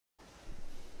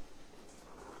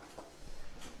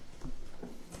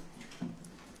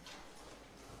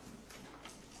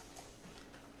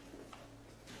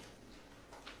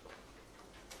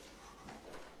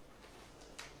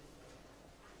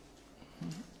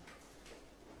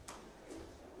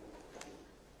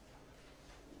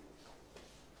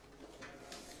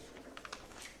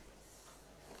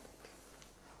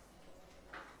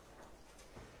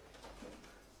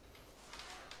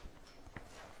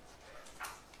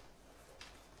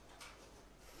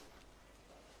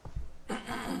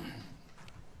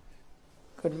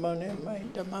Good morning, my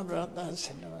Dhamma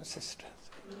brothers and our sisters.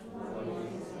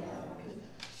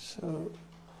 So,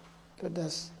 let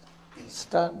us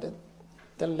start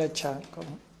the lecture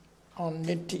on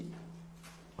Nitti.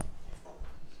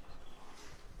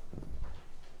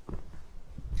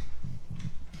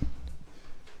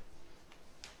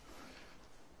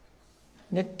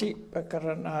 Nitti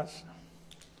Pakaranas.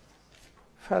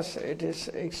 First, it is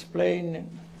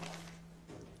explained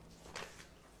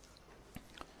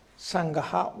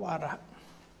Sangaha Vara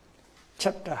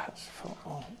chapter has for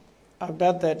all.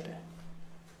 After that,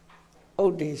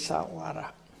 Odisa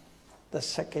Vara, the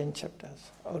second chapter,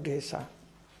 Odisa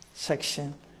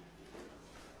section.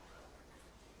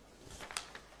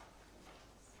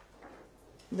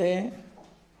 Then,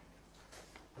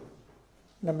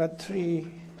 number 3,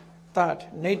 third,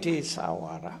 Neti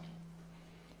Savara.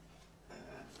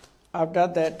 After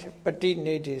that, Pati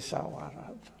Neti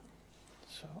Savara.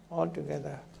 So,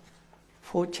 altogether,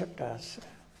 4 chapters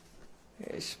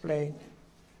explained.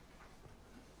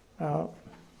 Now,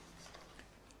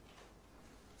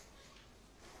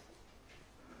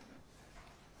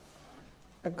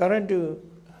 according to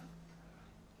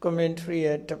commentary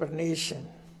and definition,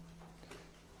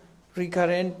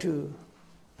 recurrent to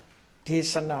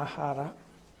Desanahara,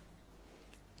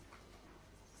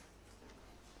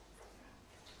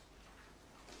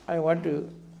 I want to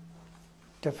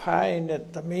define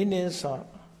the meanings of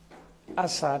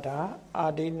Asada,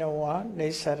 Adinawa,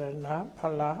 Nesarana,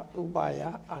 Phala,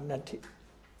 Ubaya, Anati.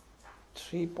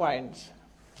 3 points.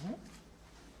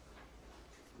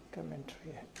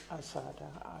 Commentary. Asada,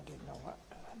 Adinawa,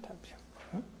 Anati.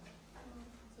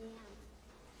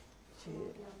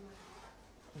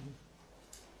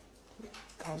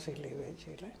 Council leave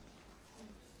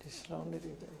this long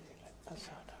leave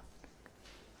Asada.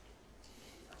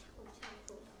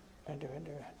 And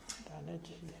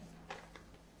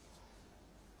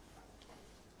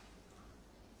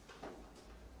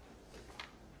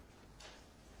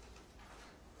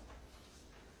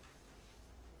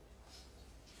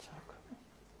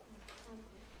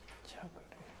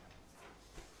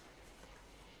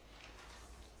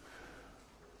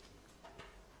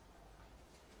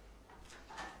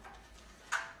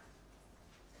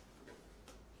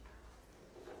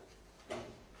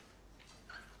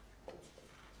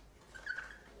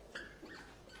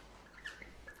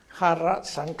Hara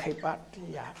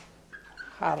Sankhipatiya.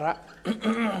 Hara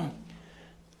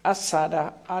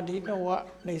Asada Adinawa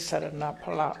Nisarana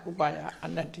Phala Ubaya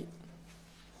Anati.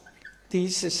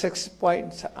 These 6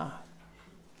 points are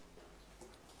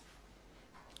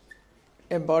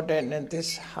important in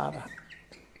this Hara.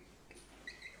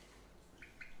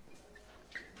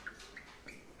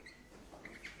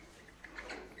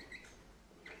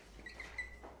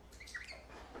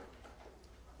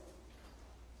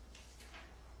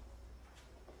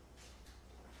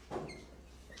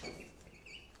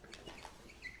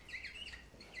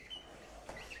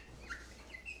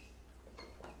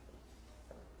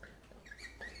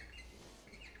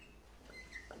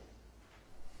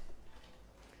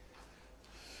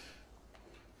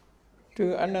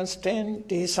 To understand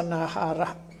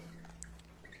Desanahara,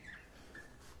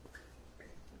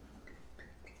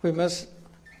 we must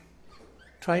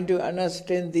try to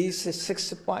understand these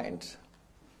 6 points.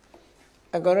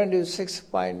 According to 6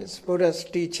 points, Buddha's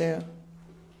teaching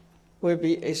will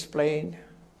be explained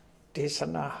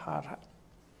Desanahara.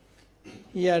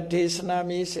 Here, Desana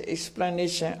means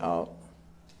explanation of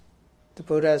the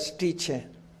Buddha's teaching.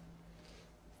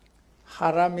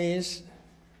 Hara means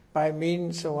by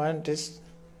means of one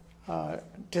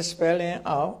dispelling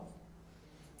of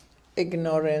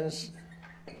ignorance,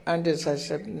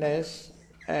 undecisiveness,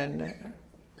 and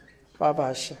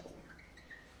babasha.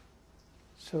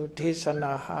 So,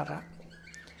 Desanahara.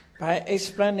 By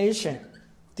explanation,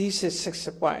 these is 6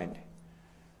 points.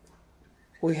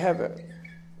 We have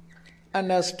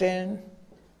understanding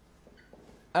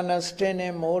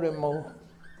more and more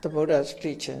the Buddha's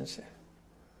teachings.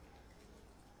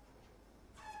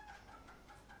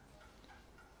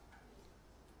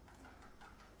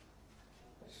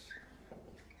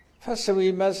 First,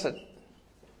 we must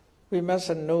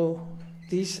know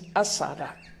this asada.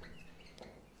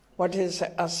 What is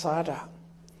asada?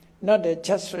 Not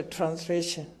just a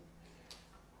translation.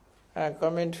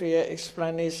 Commentary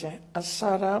explanation.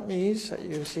 Asada means,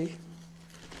 you see,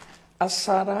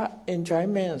 asada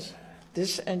enjoyments.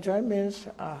 These enjoyments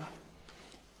are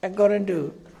according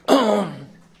to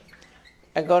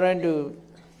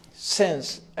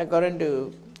sense, according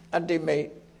to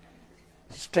ultimate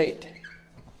state.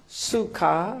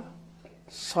 Sukha,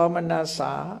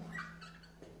 Somanasa,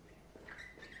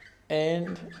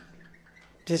 and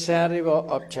desirable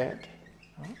object.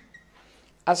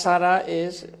 Asara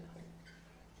is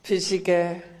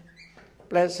physical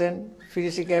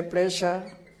pleasure,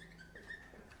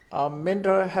 or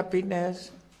mental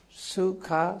happiness,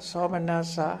 sukha,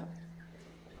 somanasa.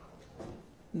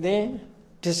 Then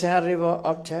desirable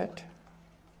object.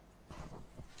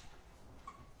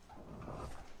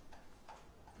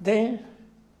 Then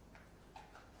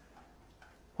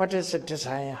what is a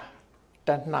desire?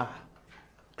 Tanha,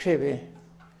 craving.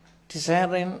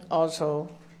 Desiring also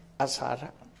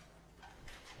asara.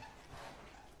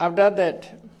 After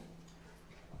that,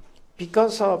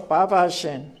 because of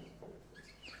perversion,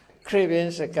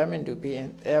 cravings are coming to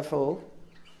being. Therefore,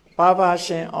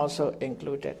 perversion also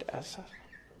included asara.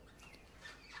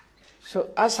 So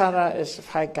asara is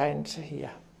 5 kinds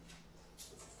here.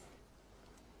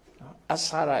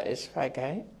 Asara is 5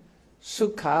 kinds.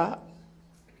 Sukha,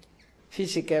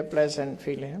 physical pleasant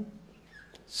feeling.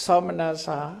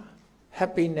 Somanasa,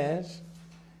 happiness.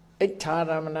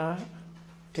 Ittharamana,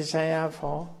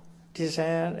 desirable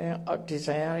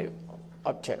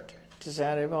object.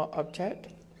 Desirable object.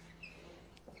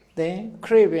 Then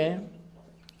craving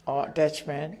or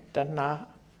attachment, tanha.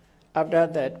 After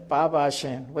that,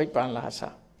 perversion,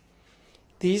 vipanlasa.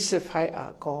 These 5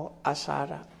 are called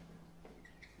asara.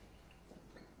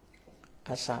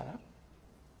 Asara.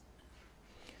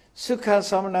 Sukha,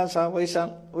 somanasa,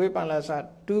 vipanlasa,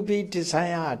 to be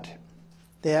desired.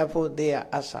 Therefore, they are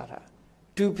asara.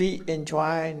 To be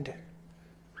enjoyed.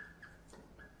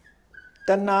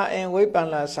 Tanha and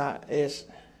vipanlasa is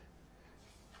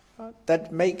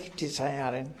that make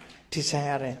desiring.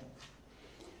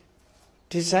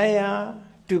 Desire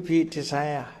to be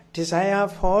desire. Desire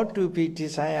for to be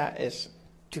desire is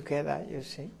together, you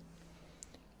see.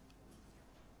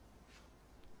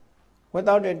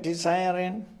 Without a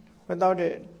desiring, without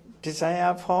a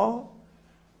desire for,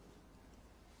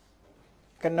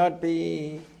 cannot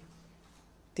be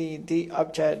the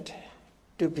object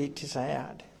to be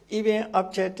desired. Even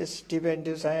object is to be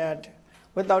desired.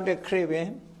 Without a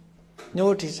craving,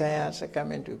 no desires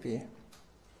come into being.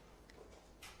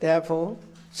 Therefore,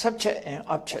 subject and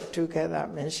object together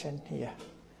mentioned here.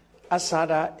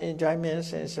 Asara,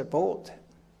 enjoyment is both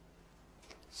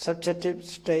subjective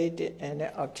state and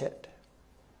object.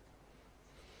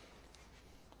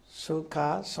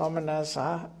 Sukha,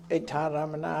 somanasa,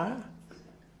 ittharamana,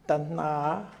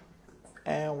 tanha,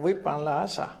 and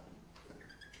vipanlasa.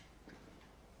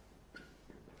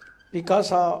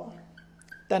 Because of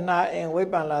tanha and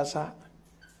vipanlasa,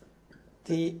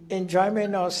 the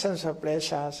enjoyment of sense of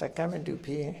pleasures are coming to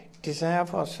being. Desire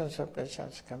for sense of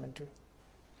pleasures coming to.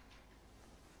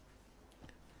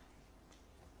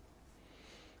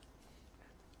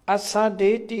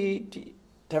 Asade, the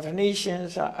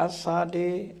definitions are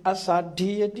asade,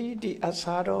 asadiyati, the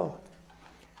asado,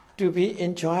 to be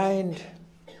enjoyed.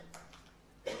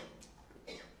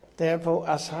 Therefore,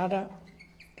 asada.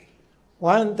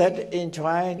 One that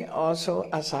enjoyed also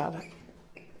asada.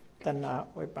 Tanha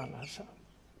vipanlasa.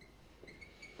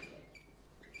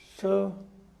 So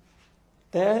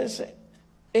there is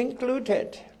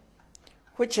included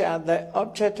which are the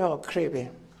object of craving.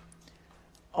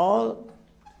 All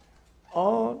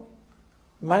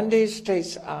Monday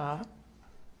states are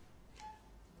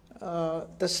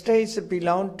the states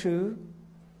belong to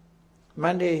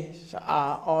Mondays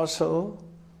are also,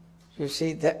 you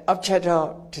see, the object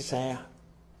of desire.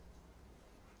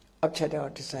 Object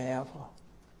of desire for.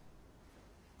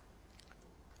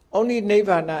 Only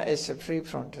Nibbana is free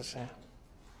from desire.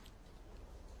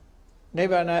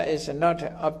 Nibbana is not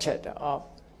an object of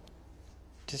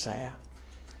desire.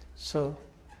 So,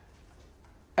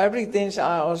 everything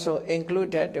are also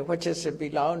included which is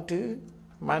belong to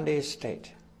Monday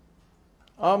state.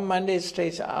 All Monday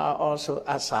states are also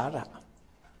asara.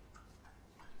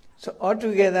 So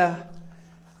altogether,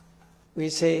 we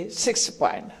say 6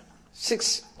 points.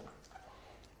 6.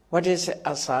 What is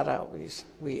asara?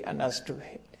 We understood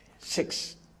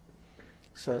 6.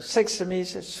 So 6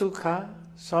 means sukha,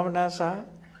 somanasa,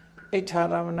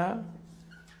 ittharamana,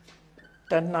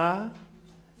 tanha,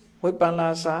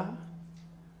 vipanlasa,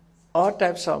 all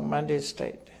types of Monday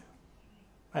state,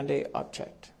 Monday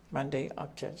object. Monday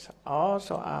objects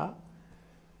also are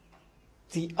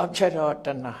the object of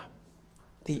tanha,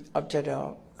 the object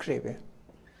of craving.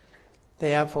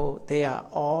 Therefore, they are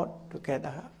all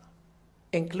together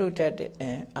included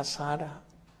in asara.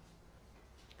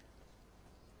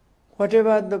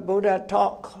 Whatever the Buddha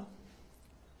taught,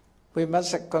 we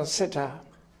must consider,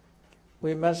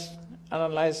 we must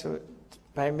analyze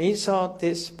by means of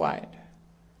this point.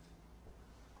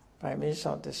 By means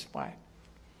of this point.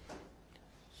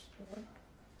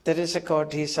 That is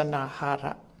called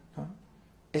Dhisanahara.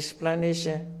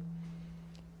 Explanation.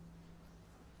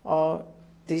 Or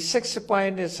the 6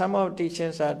 points, some of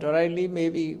teachings are directly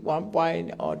maybe 1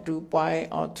 point or 2 points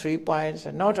or 3 points,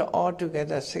 not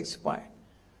altogether 6 points.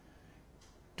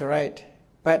 Right,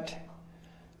 but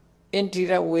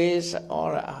interior ways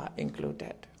all are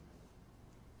included.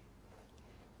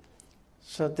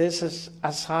 So this is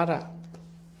asara.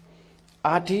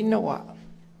 Adinawa.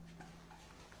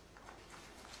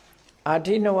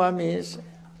 Adinawa means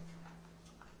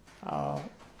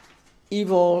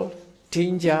evil,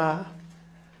 danger,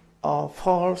 or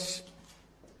false.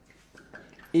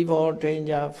 Evil,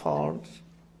 danger, false.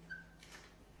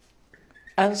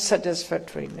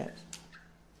 Unsatisfactoriness.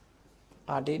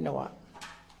 Adinawa.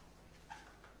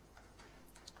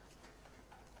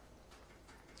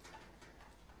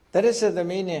 That is the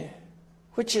meaning,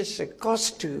 which is a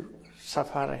cause to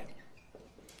suffering.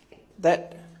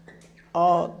 That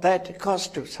cause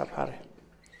to suffering.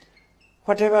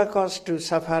 Whatever cause to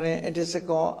suffering, it is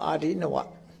called adinawa.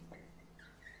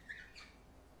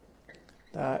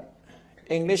 The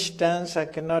English terms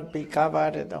cannot be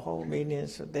covered the whole meaning,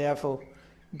 so therefore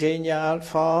danger,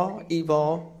 fall,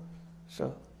 evil.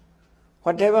 So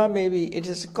whatever may be, it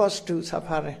is cause to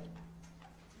suffering.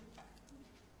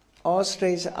 All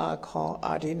states are called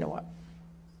adinawa.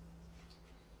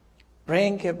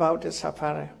 Bring about the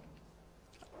suffering.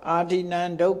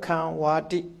 Adinan dukkha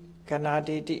vati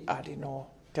kanaditi adino.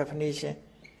 Definition.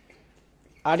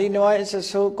 Adinawa is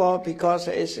so called because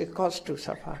it is a cause to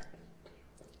suffer.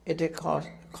 It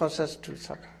causes to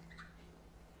suffer.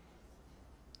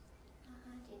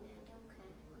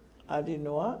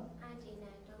 Adinawa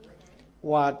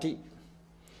vati.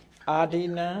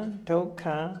 Adina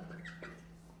dukkha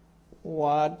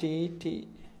vati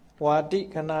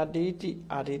kanaditi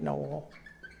adino.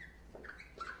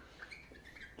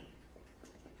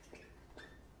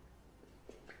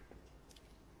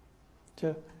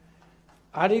 So,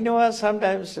 adinawa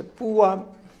sometimes poor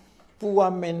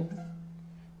men,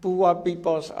 poor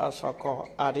peoples are so called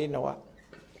adinawa.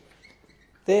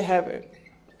 They have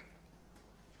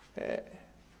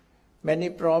many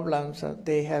problems.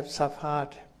 They have suffered.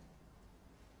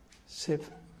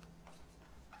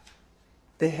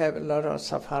 They have a lot of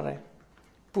suffering.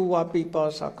 Poor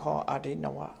peoples are called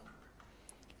adinawa.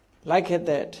 Like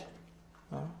that.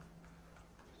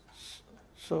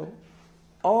 So,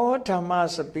 all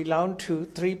dhammas belong to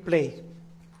 3 planes.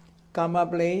 Kama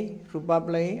plane, rupa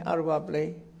plane, arupa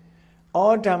plane.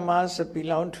 All dhammas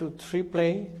belong to 3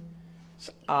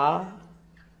 planes are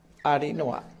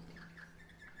adinawa.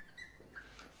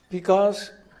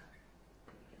 Because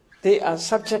they are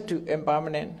subject to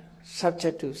impermanence,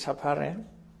 subject to suffering,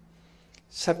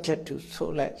 subject to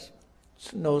soulless,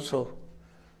 no soul.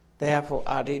 Therefore,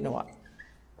 adinawa.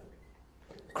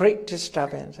 Great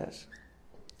disturbances.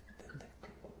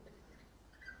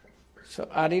 So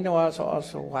adinawa is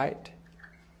also white.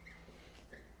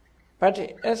 But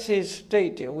as he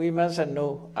stated, we must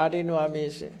know adinawa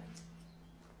means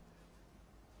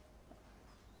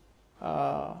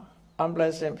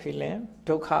unpleasant feeling,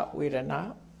 dukkha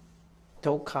vedana,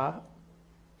 dukkha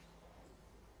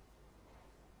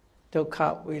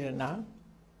vedana.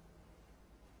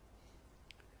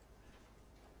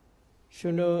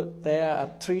 You know there are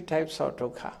 3 types of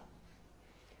dukkha.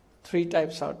 3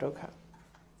 types of dukkha.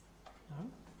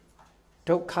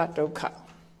 Dukkha.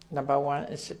 Number 1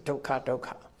 is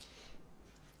dukkha.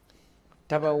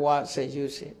 Double words they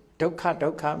use it.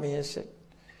 Dukkha means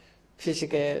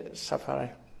physical suffering.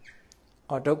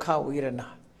 Or dukkha vedana.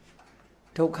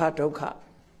 Dukkha.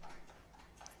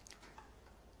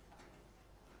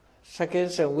 Second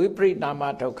is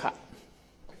viprinama dukkha.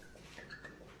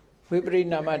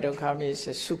 Viprinama dukkha means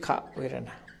sukha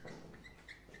vedana.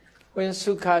 When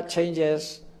sukha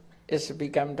changes, it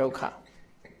becomes dukkha.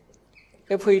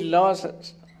 If we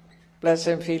lost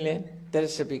pleasant feeling, that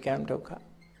is become dukkha.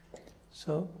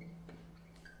 So,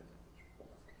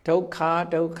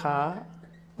 dukkha,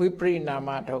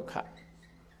 viprinama dukkha.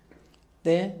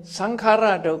 Then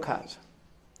sankhara dukkha,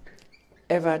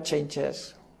 ever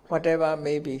changes, whatever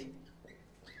may be,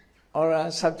 or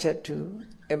are subject to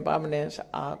impermanence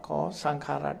are called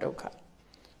sankhara dukkha.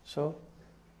 So,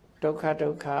 dukkha,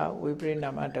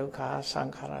 viprinama dukkha,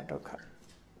 sankhara dukkha.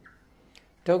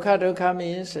 Dukkha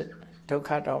means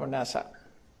dukkha domanassa,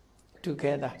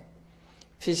 together.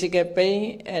 Physical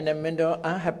pain and mental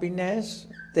unhappiness,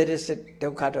 that is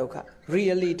dukkha.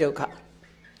 Really dukkha.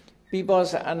 People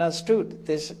understood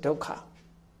this dukkha.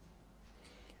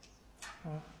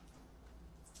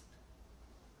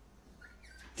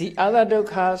 The other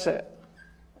dukkhas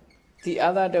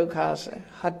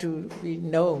had to be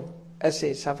known as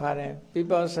a suffering.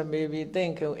 People maybe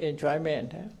think of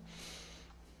enjoyment.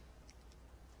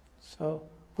 So,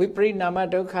 Viprinama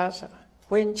dukkha,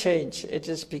 when change, it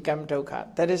has become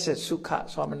dukkha. That is a sukha,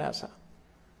 somanasa.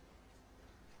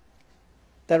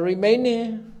 The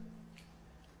remaining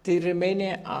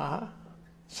are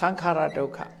sankhara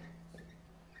dukkha.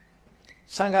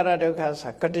 Sankhara dukkha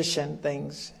are conditioned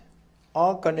things.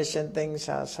 All conditioned things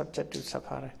are subject to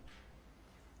suffering,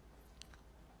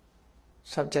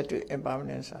 subject to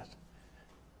impermanence.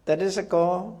 That is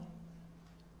called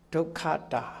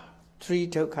dukkhata, three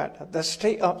dukkhata, the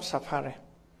state of suffering.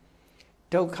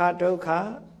 Dukkha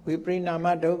dukkha,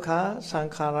 viprinama dukkha,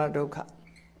 sankhara dukkha.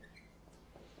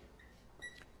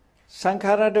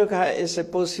 Sankhara dukkha is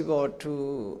possible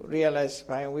to realize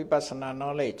by vipassana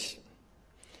knowledge.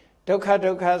 Dukkha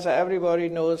dukkha, everybody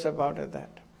knows about that.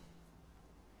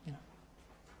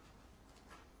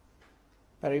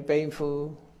 Very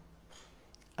painful,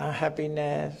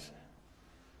 unhappiness,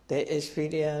 they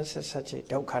experience such a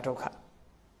dukkha dukkha.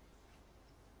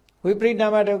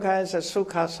 Viprinama dukkha is a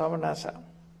sukha samanasa.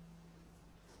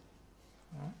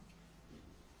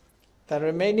 The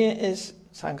remaining is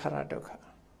sankhara dukkha.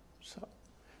 So,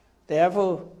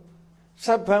 therefore,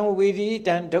 sabbham vidi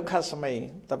dan dukkha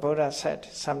samai, the Buddha said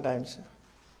sometimes.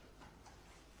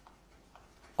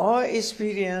 All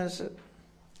experience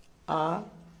are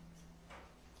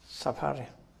suffering.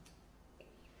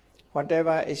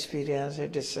 Whatever experience,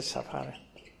 it is a suffering.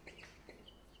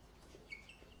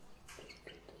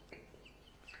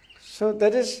 So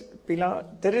that is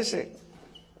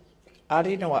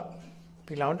adinava,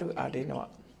 belong to adinava,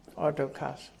 or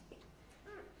dukkha.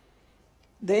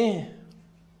 Then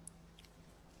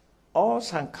all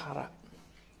sankharas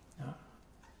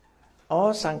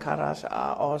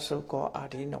are also called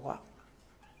adinava.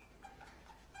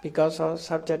 Because of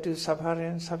subject to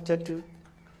suffering, subject to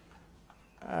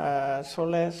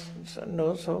soulless,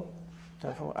 no soul,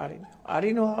 therefore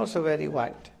adinava also very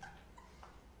wide.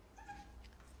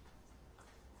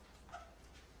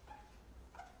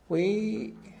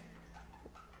 We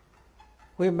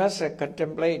must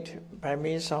contemplate by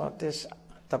means of this,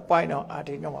 the point of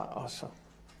adinava also.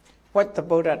 What the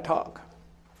Buddha taught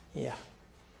here.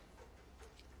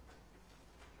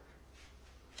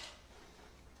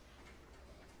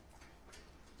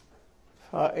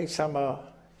 For example,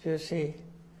 you see,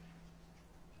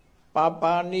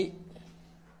 papani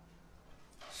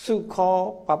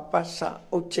sukho papasa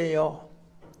ucceyo,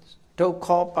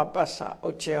 dukkho papasa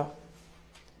ucceyo.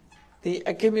 The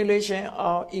accumulation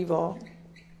of evil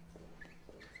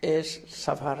is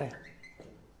suffering.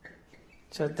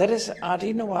 So that is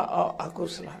adinava or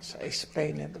akusala,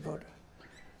 explained in the Buddha.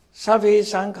 Savi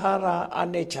sankhara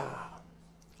anicca.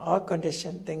 All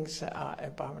conditioned things are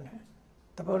impermanent.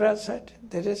 The Buddha said,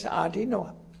 that is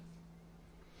adinava.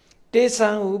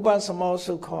 Desang upasamo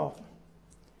sukho.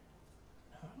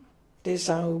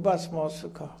 Desang upasamo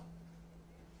sukho.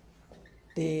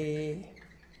 The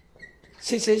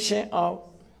cessation of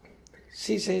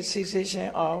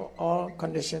all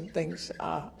conditioned things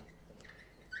are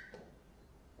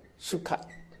sukha.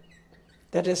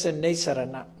 That is a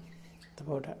nesarana, the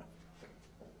Buddha.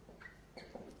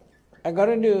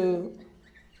 According to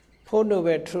Four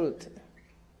Noble Truth,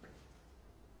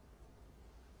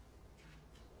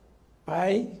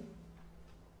 by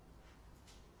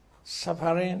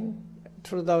suffering,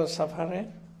 through those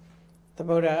suffering, the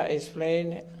Buddha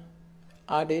explained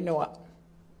adinava.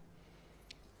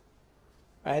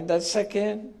 And the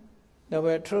second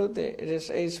Noble Truth, it is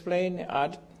explained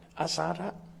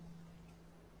asara.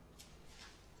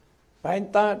 By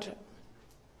that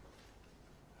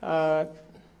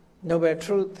Noble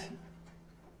Truth,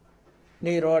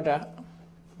 nirodha,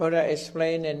 Buddha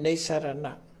explained in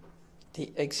nisarana,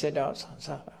 the exit of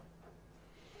samsara.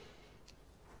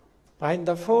 By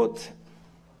the fourth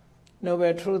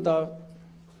Noble Truth of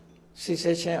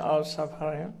cessation of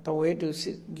suffering, the way to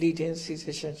lead in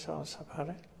cessation of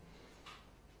suffering,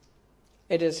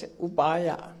 it is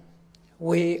upaya,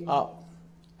 way of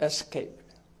escape.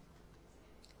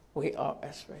 Way of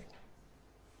escape.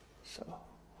 So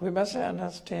we must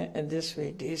understand in this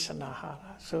way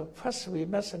desanahara. So first we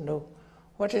must know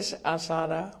what is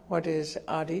asara, what is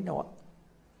adinava.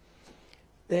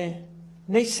 Then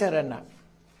nisarana.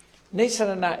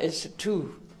 Nisarana is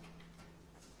two.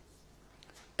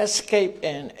 Escape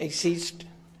and exist.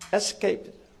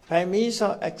 Escape, by means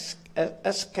of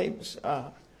escapes,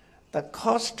 the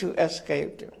cost to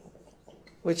escape,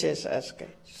 which is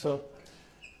escape. So,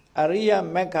 Ariya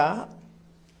Magga,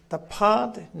 the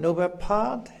path, noble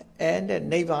path, and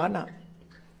Nirvana.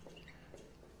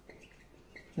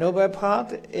 Noble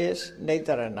path is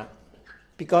Nidharana,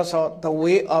 because of the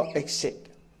way of exit.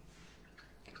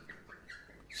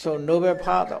 So, noble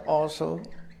path also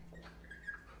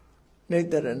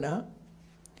Nidharana.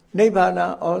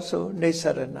 Nibbana also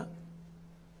Nisarana.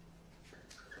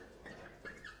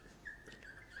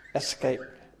 Escape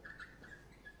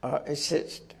or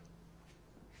exist.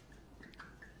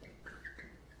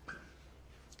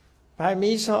 By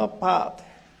means of path,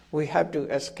 we have to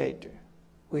escape.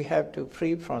 We have to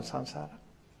free from samsara.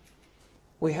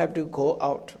 We have to go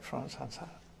out from samsara.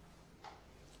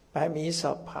 By means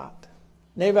of path.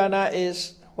 Nibbana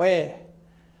is where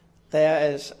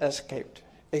there is escape,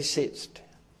 exist.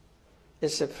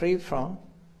 It's free from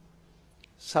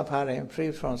suffering,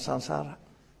 free from samsara.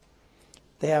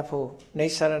 Therefore,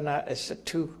 Nisarana is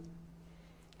two.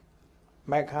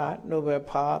 Magga, noble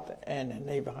path, and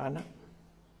Nibbana.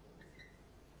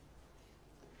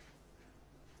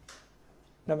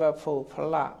 Number 4,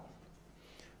 Phala.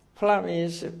 Phala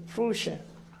means fruition.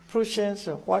 Fruition is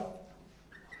what?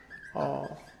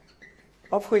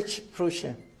 Of which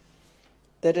fruition?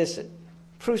 That is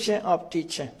fruition of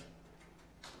teaching.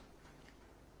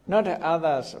 Not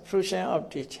others, fruition of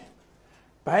teaching.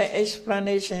 By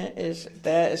explanation is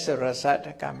there is a result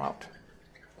come out.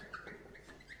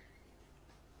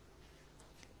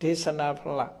 Desana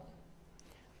Phala.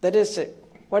 That is it.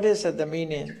 What is the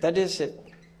meaning? That is it.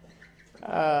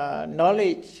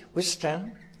 Knowledge,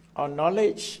 wisdom, or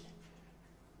knowledge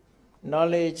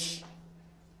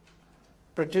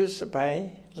produced by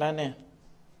learning,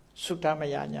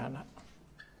 Suttamaya Jnana.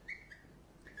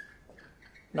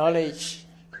 Knowledge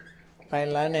by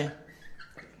learning,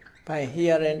 by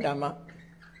hearing Dhamma,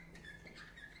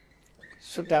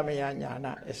 Suttamaya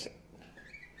Jnana is it.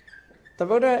 The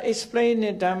Buddha explained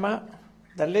in Dhamma,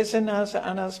 the listeners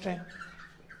understand.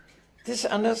 This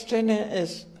understanding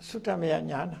is Suttamaya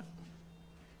Jnana.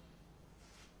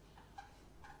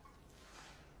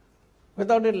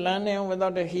 Without the learning,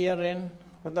 without the hearing,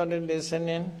 without the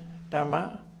listening,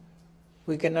 Dhamma,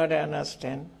 we cannot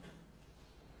understand.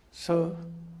 So,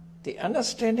 the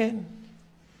understanding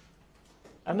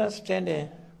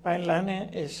by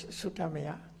learning is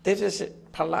Suttamaya. This is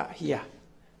Phala here,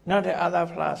 not the other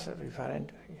phalas referring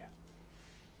to here.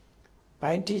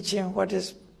 By teaching what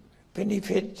is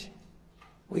benefit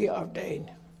we obtain.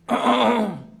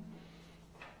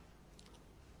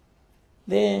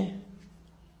 Then,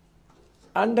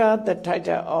 under the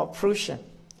title of fruition,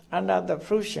 under the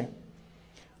fruition,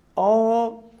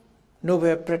 all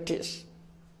noble practice,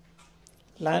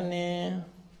 learning,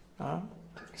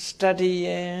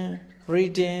 studying,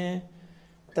 reading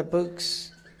the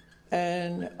books,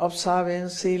 and observing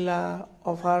sila,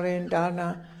 offering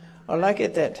dana, or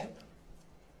like that.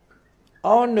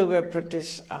 All noble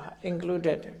practice are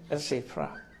included as a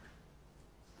phala.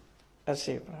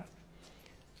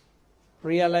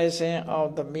 Realizing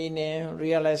of the meaning,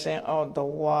 realizing of the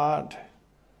word.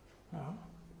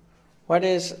 What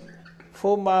is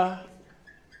former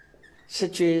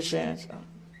situations?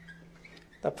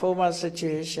 The former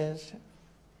situations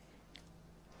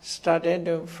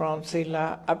started from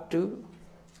sila up to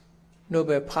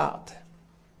noble path.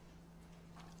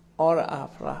 All are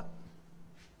phala.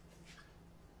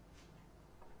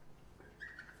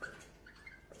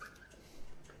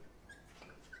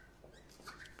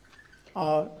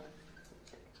 Or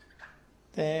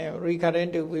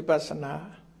regarding to vipassana,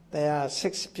 there are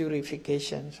 6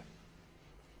 purifications.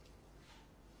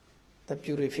 The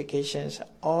purifications,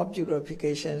 all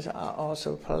purifications are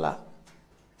also phala.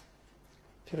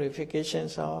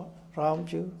 Purifications of wrong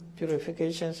view,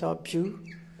 purifications of view,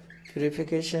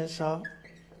 purifications of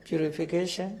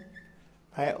purification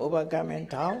by overcoming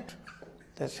doubt.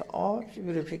 That's all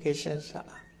purifications are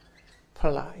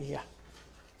phala here.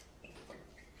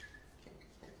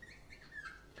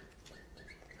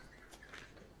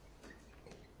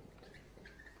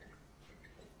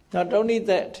 Not only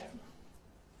that,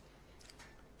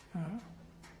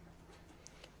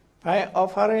 by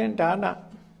offering dana,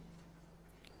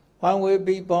 one will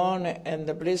be born in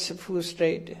the blissful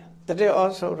state. That is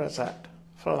also result,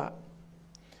 phala.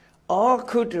 All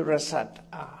good result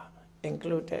are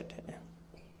included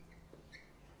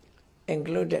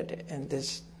in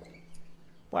this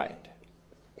point.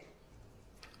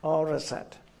 All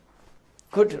result,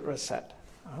 good result,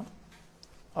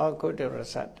 all good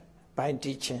result. By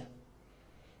teaching.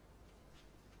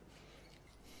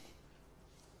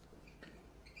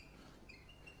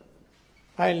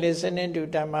 By listening to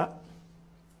Dhamma,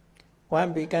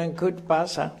 one becomes good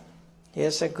person. He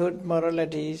has a good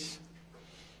moralities.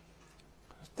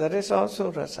 That is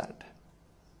also result.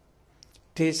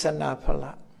 Desana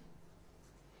phala.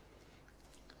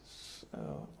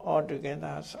 So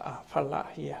altogether are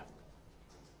phala here.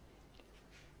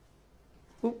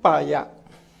 Upaya.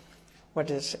 What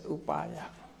is upaya?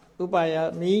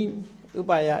 Upaya means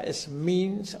Upaya is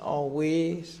means or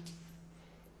ways.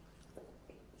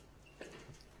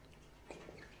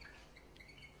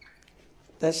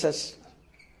 This is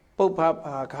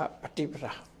Pubbabhaga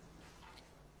Patipada.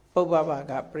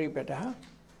 Pubbabhaga Patipada,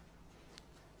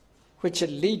 which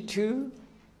lead to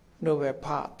noble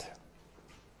path,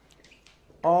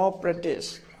 or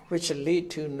practice which lead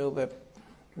to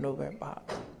noble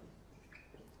path.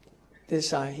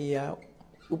 These are here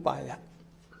upaya.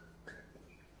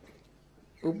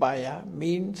 Upaya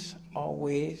means or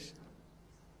ways.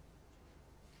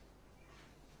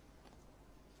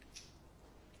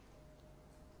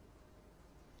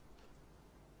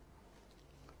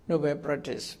 Noble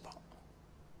practice.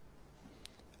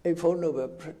 Eightfold noble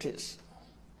practice.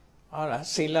 Or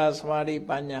Sila, Samadhi,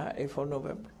 Panya, Eightfold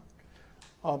noble.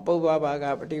 Or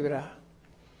Pubbabhaga Patipada.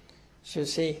 You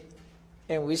see,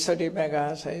 in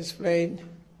Visuddhimagga I explained,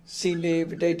 Sile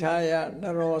Vidaitaya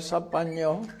Naro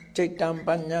Sapanyo Chaitam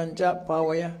Panyanja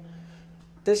Pavaya.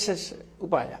 This is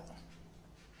upaya.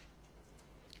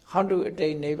 How to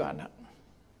attain Nibbana?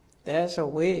 There's a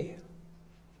way.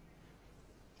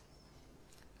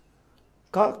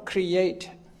 God create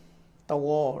the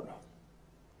world.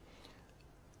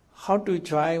 How to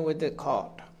join with the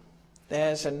God?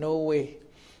 There's no way.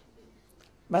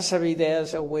 Must be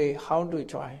there's a way how to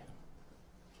join.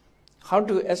 How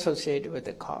to associate with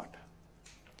the God.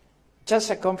 Just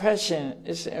a compassion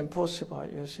is impossible,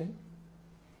 you see.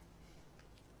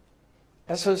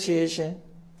 Association.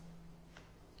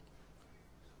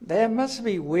 There must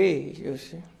be way, you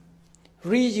see.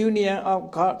 Reunion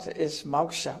of God is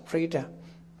moksha, freedom.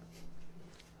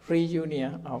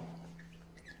 Reunion of,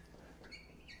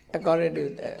 according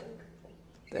to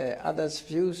the others'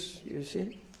 views, you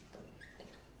see.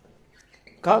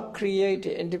 God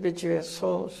created individual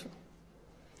souls.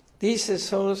 These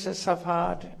souls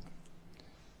suffered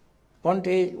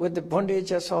bondage with the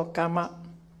bondages of karma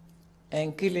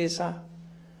and kilesa,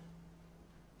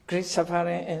 great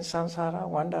suffering in samsara,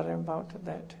 wondering about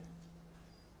that.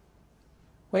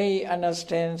 When he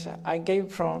understands, I came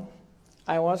from,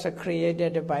 I was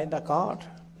created by the God.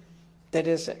 That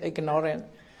is ignorant,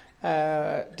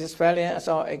 dispelling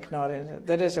or ignorance.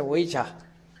 That is a vijja.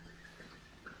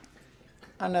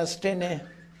 Understanding,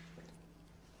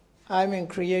 I've been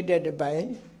created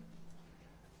by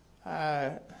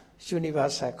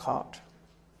universal God.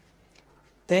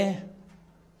 Then,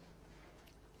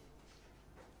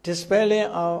 dispelling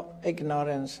of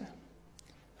ignorance,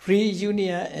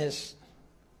 reunion is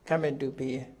coming to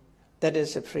be. That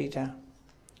is a freedom,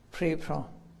 free from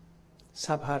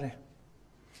suffering.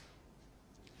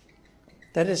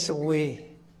 That is the way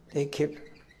they keep.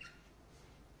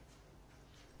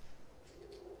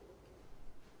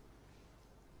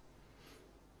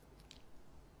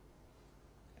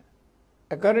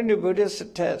 According to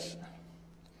Buddhist text,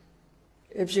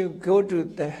 if you go to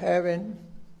the heaven,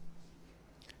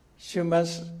 you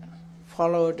must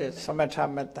follow the samatha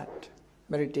method,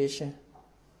 meditation,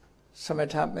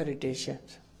 samatha meditation.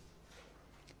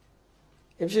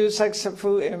 If you are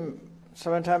successful in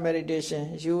samatha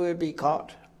meditation, you will be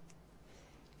God.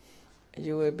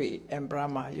 You will be in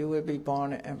Brahma. You will be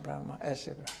born in Brahma,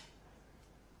 etc.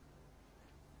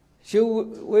 You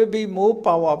will be more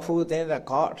powerful than the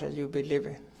God you believe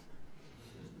in.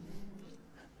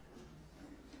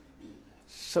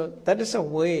 So that is a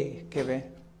way given.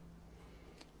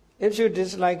 If you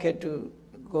dislike it to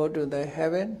go to the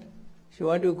heaven, you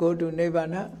want to go to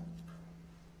Nibbana,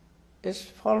 just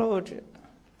follow the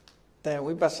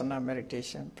Vipassana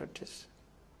meditation practice.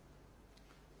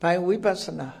 By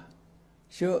Vipassana,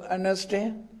 you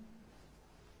understand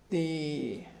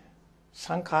the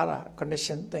sankhara,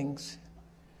 conditioned things.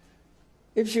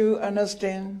 If you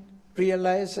understand,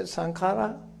 realize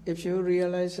sankhara, if you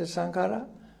realize sankhara,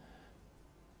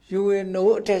 you will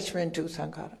no attachment to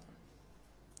sankhara.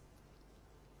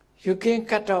 You can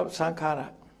cut off sankhara.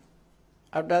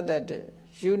 After that,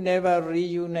 you never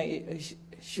reunite,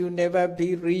 you never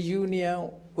be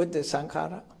reunion with the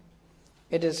sankhara.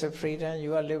 It is a freedom,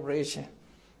 your liberation.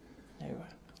 Never.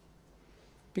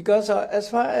 Because as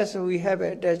far as we have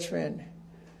attachment,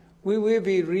 we will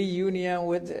be reunion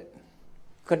with the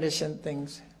conditioned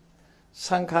things,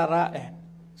 sankhara. And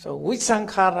so which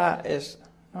sankhara is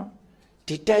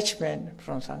detachment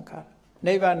from sankhara.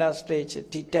 Nirvana stage is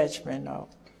detachment of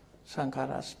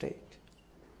sankhara state.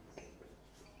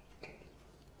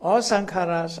 All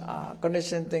sankharas are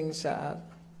conditioned things are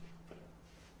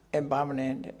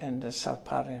impermanent and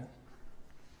suffering.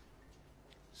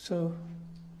 So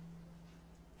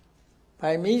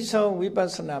by means of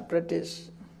vipassana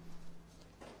practice,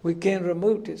 we can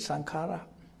remove the sankhara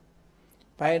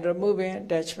by removing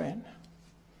attachment.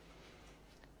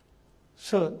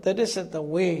 So that is the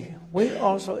way. We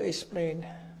also explain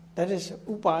that is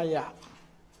upaya.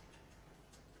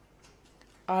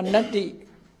 Anati.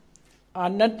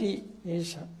 Anati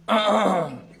is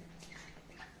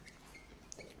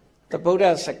the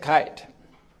Buddha's guide,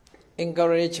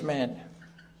 encouragement.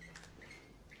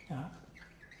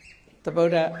 The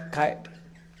Buddha guide.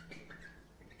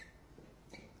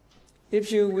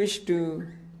 If you wish to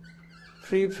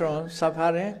free from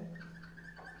suffering,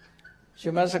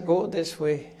 you must go this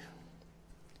way.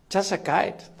 Just a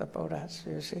guide, the Buddha,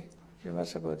 you see. You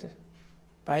must go this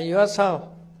by yourself.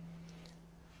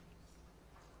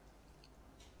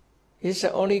 He's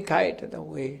the only guide the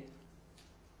way.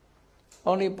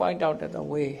 Only point out the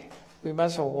way. We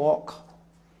must walk.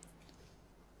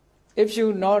 If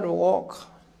you not walk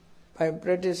by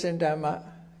practicing Dhamma,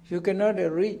 you cannot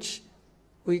reach.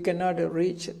 We cannot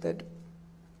reach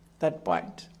that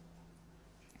point.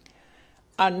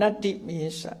 Anati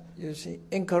means, you see,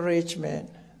 encouragement.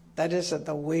 That is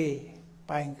the way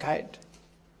by guide.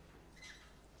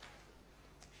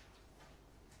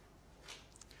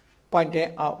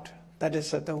 Pointing out, that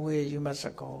is the way you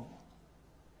must go.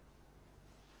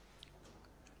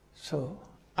 So,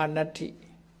 anati.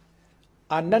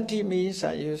 Anati means,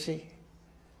 you see,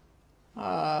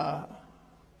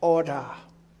 order.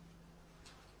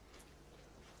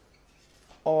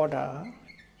 Order,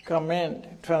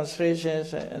 comment,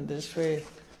 translations in this way,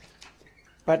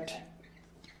 but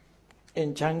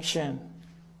injunction,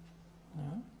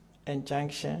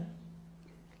 injunction.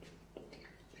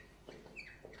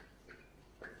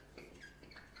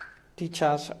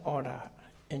 Teacher's order,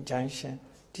 injunction,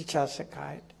 teacher's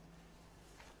guide.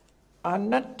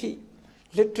 Anati,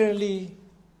 literally,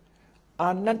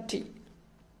 anati.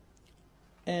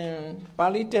 In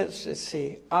Pali text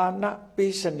say, ana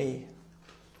pisani,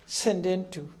 send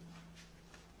into,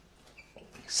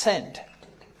 send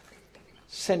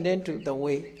into the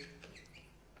way,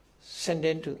 send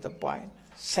into the point,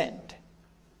 send.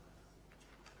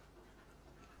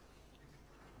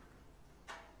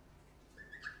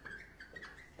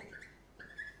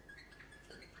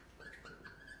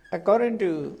 According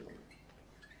to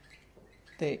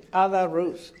the other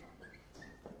rules,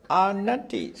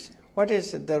 anatis, what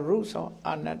is the rules of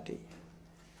anati?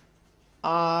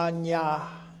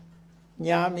 Anya.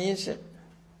 Nya means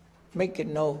make it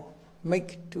know,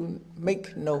 make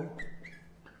know,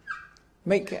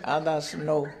 make others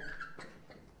know.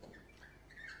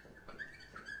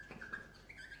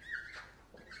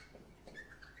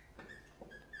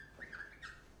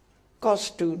 Cause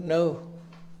to know,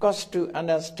 cause to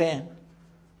understand.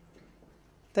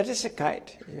 That is a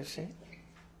guide, you see.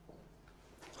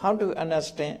 How to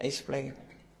understand, explain.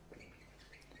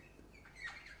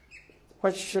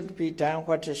 What should be done,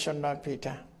 what should not be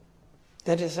done.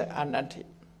 That is anati.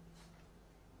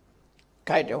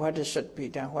 Guide what should be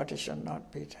done, what should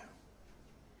not be done.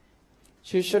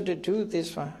 You should do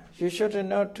this one, you should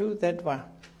not do that one.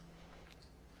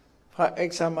 For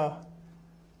example,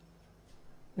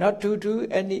 not to do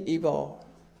any evil,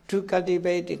 to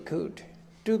cultivate the good,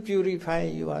 to purify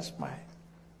your mind.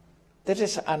 That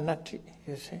is anati,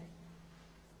 you see.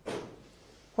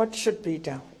 What should be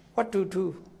done, what to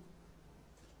do.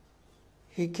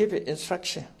 He gave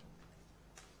instruction.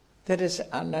 That is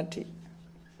anati.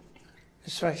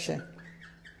 Instruction.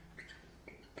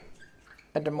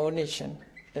 Admonition,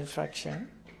 instruction,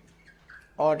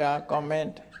 order,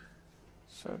 comment.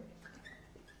 So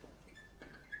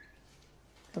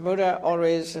the Buddha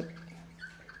always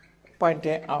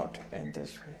pointed out in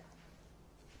this way,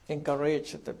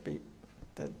 encourage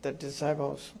the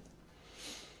disciples.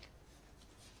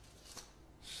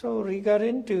 So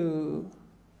regarding to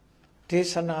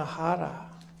Desanahara,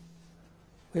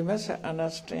 we must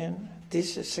understand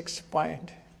this 6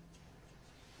 point.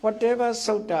 Whatever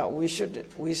sutta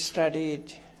we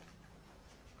studied,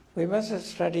 we must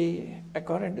study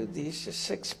according to these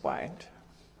 6 points.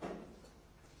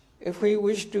 If we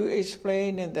wish to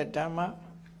explain in the Dhamma,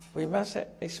 we must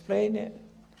explain it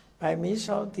by means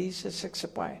of these 6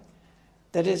 points.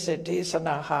 That is a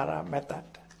Desanahara method.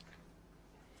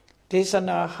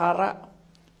 Desanahara,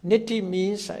 Niti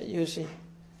means, you see,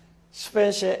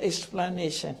 special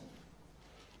explanation.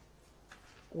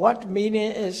 What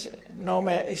meaning is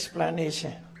normal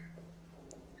explanation?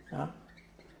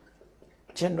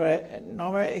 General,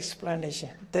 normal explanation.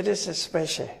 That is a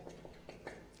special.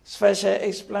 Special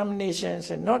explanation is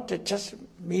not just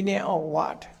meaning of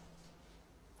what.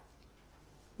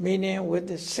 Meaning with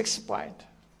the 6 point.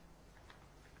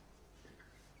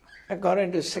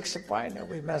 According to 6 point,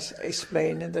 we must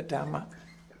explain in the Dhamma.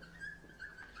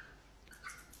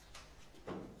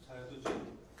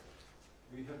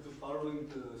 We have to follow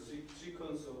the sequence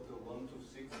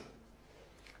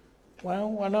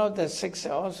one of the 6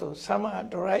 also. Some are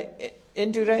direct,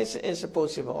 indirect is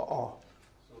possible all.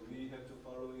 So we have to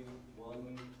follow in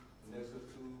 1, next to 2,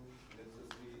 next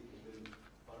to 3, and then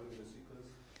following the sequence?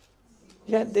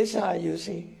 Yeah, these are, you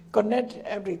see, connect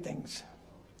everything.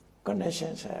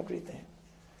 Connections, everything.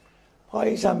 For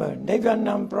example,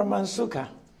 Nirvana Brahman Sukha.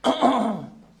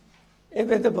 If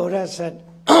the Buddha said,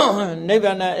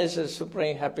 Nirvana is a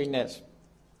supreme happiness,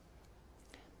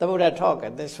 the Buddha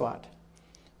talked this word.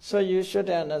 So you should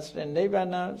understand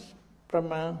Nirvana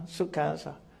Brahman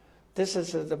Sukha. This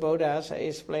is the Buddha's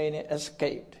explaining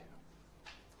escape.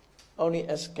 Only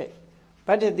escape.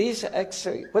 But this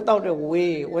escape, without a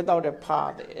way, without a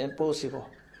path, impossible.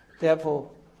 Therefore,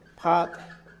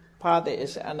 path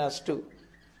is understood.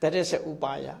 That is a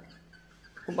upaya.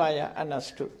 Upaya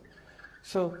understood.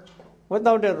 So,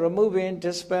 without the removing,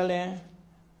 dispelling,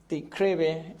 the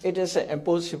craving, it is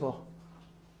impossible.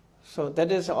 So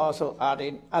that is also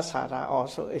Asara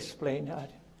also explained.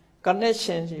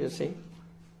 Connections, you see,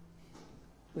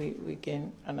 we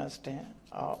can understand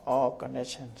all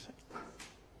connections.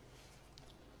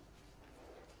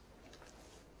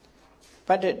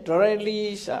 But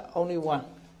directly is only one.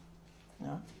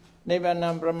 No?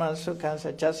 Nirvana Brahman Sukha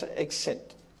is just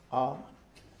exit or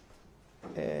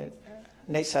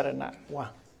Nisarana, one.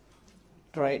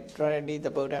 Directly the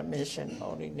Buddha mentioned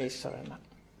only Nisarana.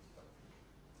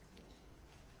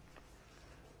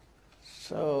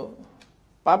 So,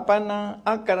 Papana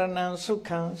Akarana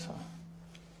Sukha.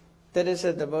 That is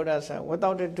the Buddha said,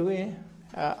 without doing,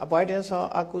 avoidance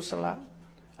of akusala,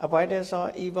 avoidance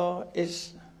of evil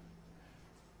is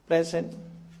pleasant,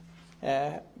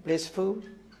 blissful,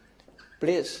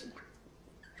 bliss.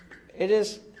 It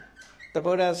is, the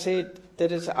Buddha said,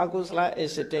 that is akusala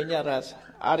is dangerous,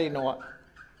 arinoa,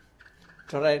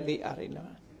 directly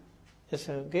arinoa. Is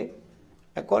okay?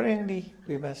 Accordingly,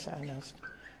 we must understand.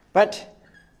 But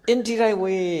indirect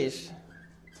ways,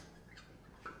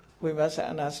 we must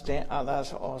understand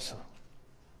others also.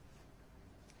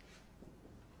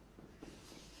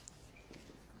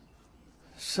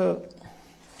 So,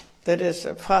 that is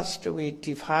first we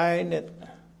define it,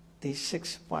 the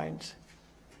 6 points.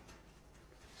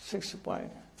 6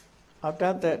 points.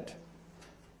 After that,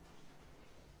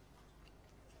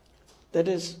 that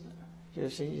is, you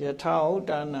see, Yatha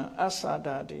Udana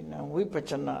Asadadina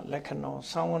Vipachana Lekano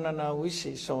Sawanana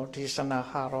Visiso Disana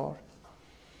Haro.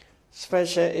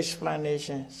 Special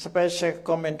explanation, special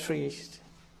commentaries,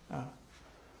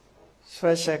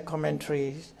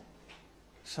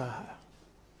 so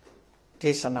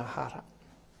Desanahara.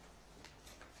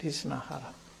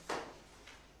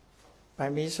 By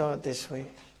me saw this way.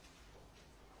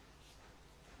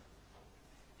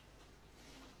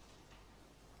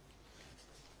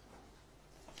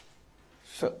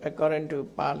 So according to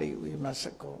Pali, we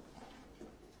must go.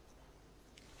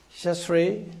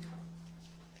 Shasri,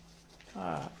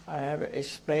 I have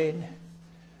explained,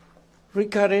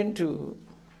 recurring to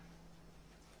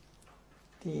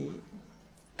the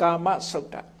Kama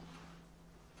Sutta.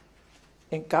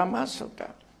 In Kama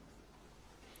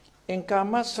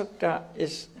Sutta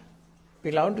is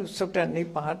belong to Sutta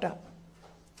Nipada,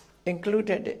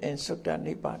 included in Sutta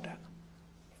Nipada.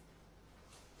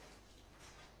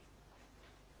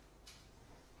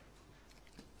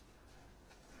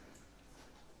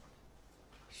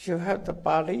 You have the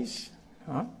Palis.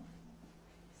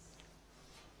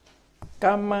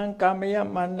 Kamman kamaya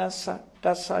manasa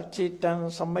tasachitan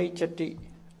samaichati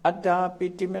adda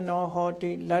pitimeno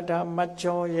hoti lada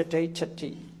macho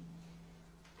yatechati.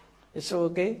 It's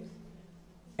okay.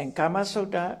 In Kama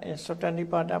Sutta, in Sutta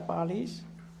Nipada Palis,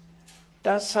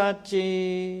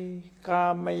 tasachi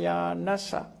kamaya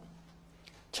nasa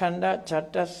chanda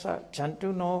chatasa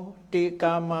chantuno di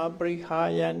kama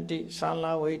brihayanti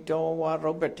salaveto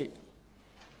varobati.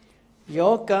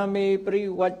 Yokami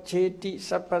priwacheti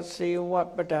sapase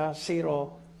wapada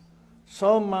siro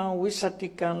soma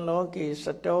visatikan loki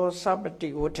sato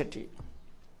sabati utati.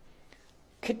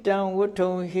 Kitam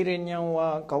wuto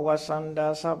hirinyawa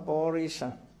kawasanda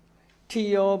saborisa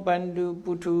tiyo bandu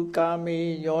putu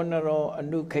kami yonaro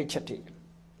anukechati.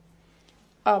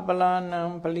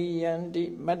 Abalanam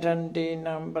paliyanti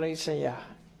madandenam parisaya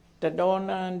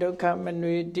tadonam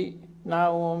dukhamanveti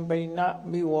nawam baina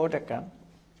mivodakan.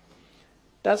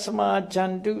 Tasma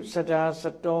jandu sada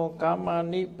sato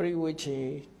kamani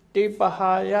privichi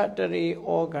tipahaya tari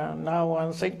organ nawan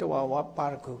saitwa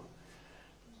waparku.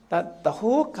 That the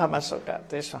whole Kama Sutta,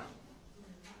 this one.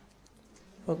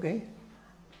 Okay?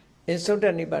 In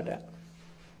Sutta Nipada.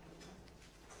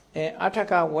 In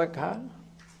Atthaka Vaka,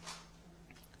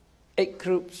 8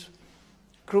 groups.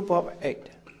 Group of 8.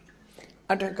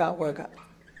 Atthaka Vaka.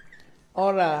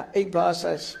 all are 8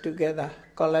 parts together,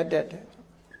 collected.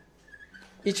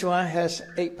 Each one has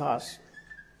 8 parts.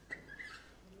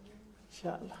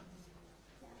 Inshallah.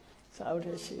 Sao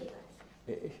thế chị?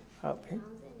 Học hết.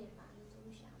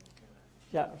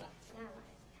 Dạ.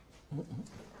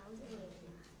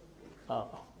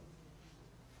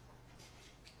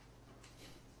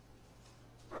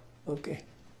 Okay.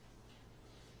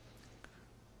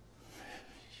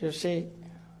 You see,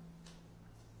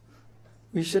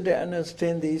 we should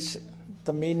understand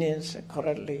the meanings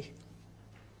correctly.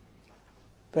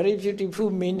 Very beautiful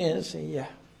meanings here.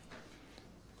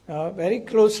 Very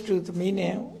close to the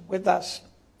meaning with us.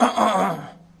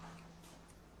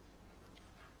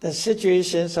 The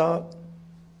situations of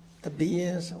the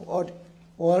beings,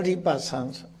 worldly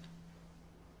persons,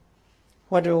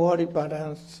 what are worldly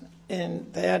persons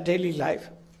in their daily life.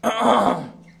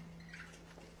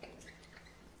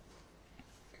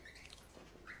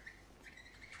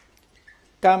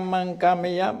 Kamman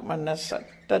kamaya manasa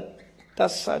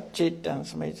tassa chitan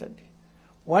samajati.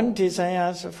 One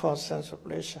desires for sense of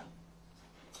pleasure.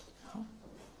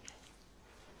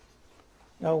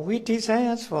 Now we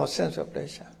desire for sense of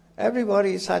pleasure.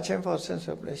 Everybody is searching for sense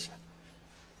of pleasure.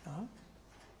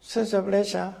 Sense of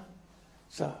pleasure,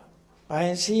 so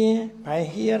by seeing, by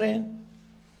hearing,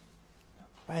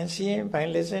 by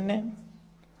listening,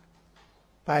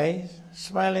 by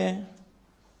smiling,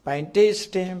 by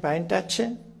tasting, by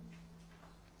touching.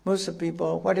 Most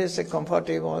people, what is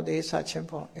comfortable, they are searching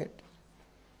for it.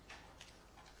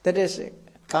 That is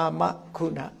kama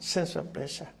kuna, sense of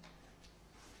pleasure.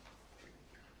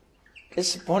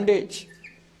 It's bondage.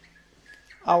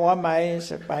 Our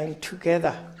minds bind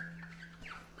together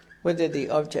with the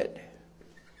object.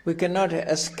 We cannot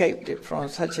escape from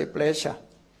such a pleasure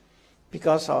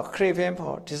because of craving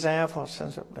for, desire for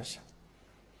sense of pleasure.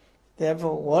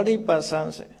 Therefore, worldly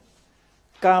persons,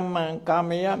 kamman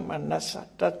kamaya manasa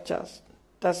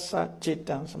tassa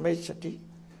chitan samajati.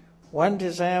 One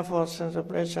desire for sense of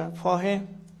pleasure for him.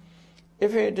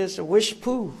 If it is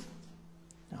wishful,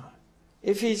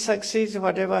 if he succeeds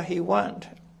whatever he wants,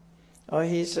 or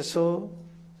he is so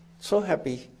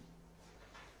happy,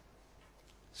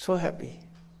 so happy.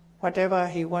 Whatever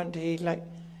he wants,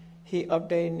 he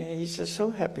obtains, he is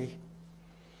so happy.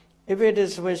 If it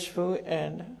is wishful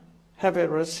and have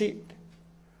received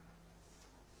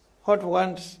what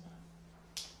wants,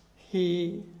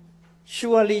 he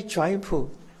surely joyful.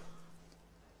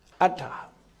 Atta,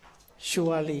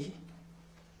 surely,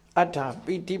 atta,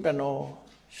 pitipano,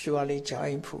 surely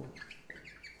joyful.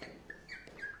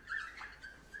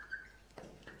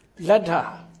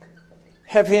 Ladha,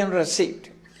 having received.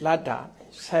 Ladha,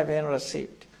 having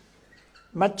received.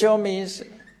 Macho means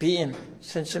being,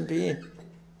 sentient being.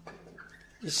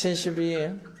 Essential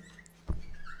being.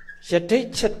 Yati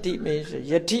chati means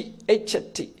yati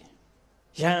echati.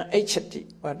 Yang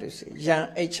echati. What is it? Yang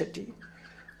echati.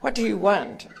 What do you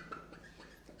want?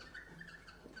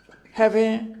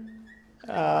 Having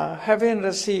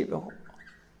received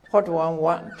what one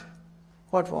want.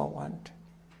 What one want.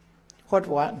 What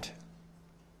want?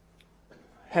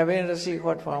 Having received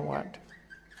what one want.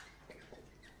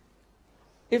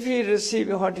 If he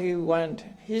receives what he want,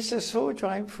 he is so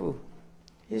joyful.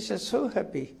 He is so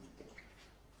happy.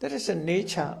 That is a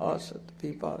nature also, the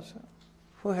people also,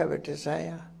 who have a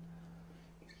desire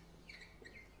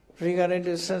regarding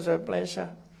the sense of pleasure.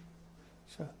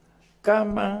 So,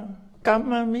 kama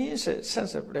means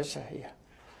sense of pleasure here.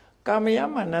 Kamaya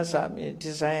manasa means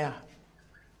desire.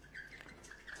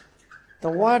 The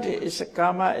word is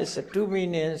kama is 2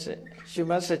 meanings. You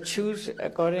must choose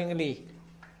accordingly.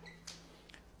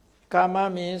 Kama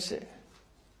means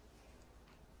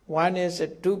one is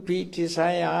to be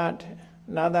desired,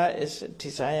 another is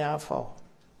desire for.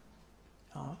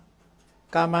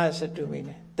 Kama is 2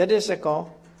 meanings. That is called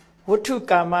Vuttu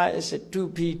kama is to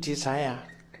be desired,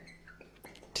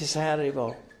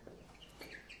 desirable.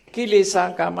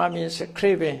 Kilesa kama means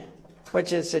craving,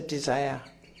 which is a desire.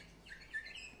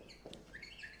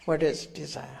 What is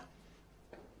desire?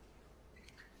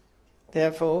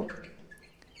 Therefore,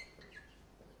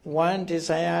 one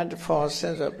desired for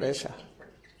sense of pleasure.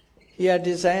 Here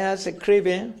desires a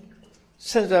craving,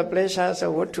 sense of pleasure is a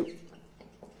vuttu,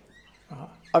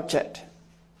 object.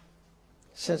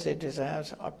 Since it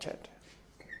desires object.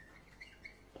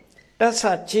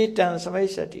 Tassa chitan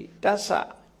samajati.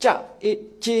 Tassa cha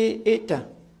etan.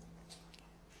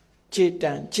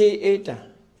 Chitan,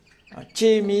 etan.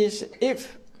 Chi means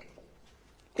if.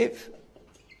 If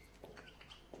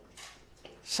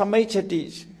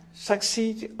samajati,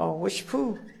 succeed or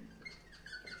wishful,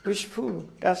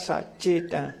 tassa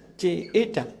chitan,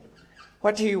 etan.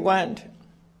 What do you want?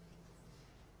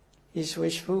 He's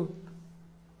wishful.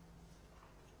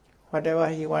 Whatever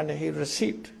he wanted, he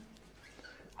received.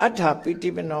 Atta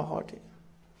pitimano hoti.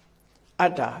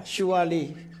 Atta,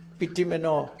 surely,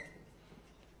 pitimano,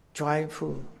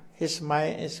 joyful. His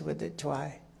mind is with the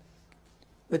joy,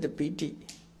 with the piti.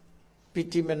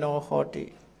 Pitimano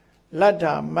hoti.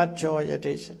 Ladda macho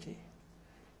yadesati.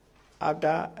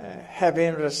 After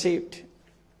having received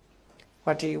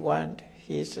what he wants,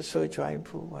 he is so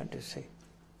joyful, want to say.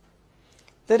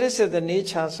 That is the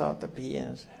natures of the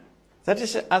beings. That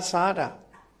is asara.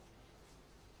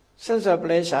 Sense of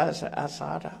pleasure is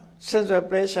asara. Sense of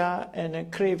pleasure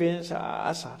and cravings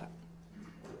are asara.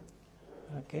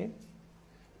 Okay?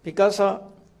 Because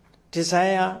of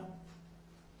desire,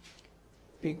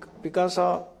 because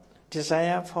of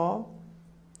desire for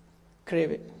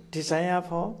craving, desire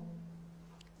for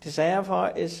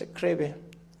is craving,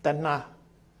 tanna.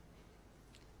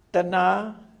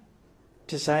 Tanna,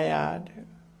 desired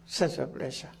sense of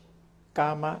pleasure.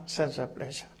 Kama, sense of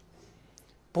pleasure.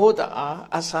 Both are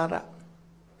asara.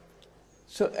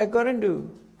 So according to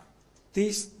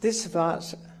this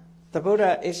verse, the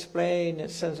Buddha explained the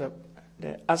sense of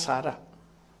the asara,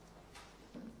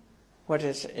 what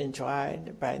is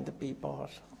enjoyed by the people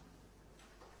also.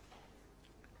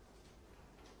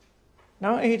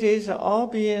 Nowadays, all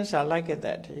beings are like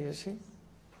that, you see.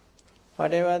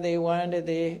 Whatever they want,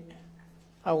 they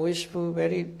are wishful,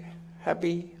 very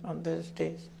happy on these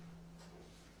days.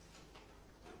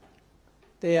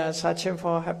 They are searching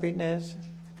for happiness,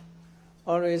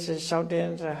 always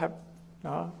shouting,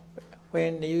 no?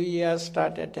 When New Year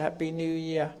started, Happy New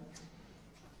Year.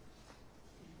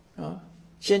 No?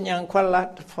 Xin Yang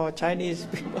Kualat for Chinese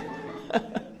people.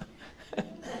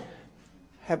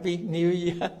 Happy New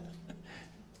Year.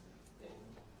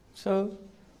 So,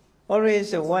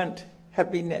 always want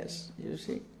happiness, you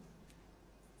see.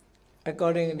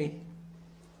 Accordingly,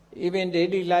 even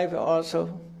daily life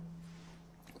also,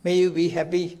 may you be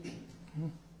happy.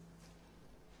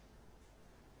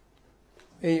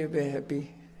 May you be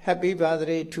happy. Happy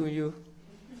birthday to you.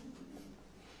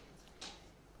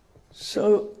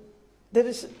 So, there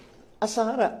is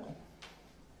asara.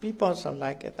 People are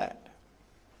like that.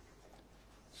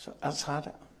 So,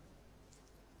 asara.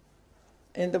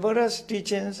 In the Buddha's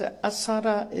teachings,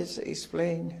 asara is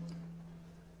explained.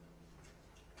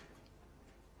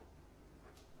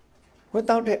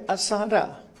 Without the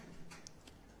asara,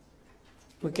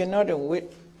 we cannot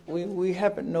we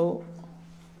have no,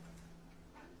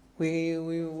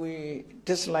 we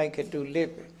dislike to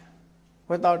live.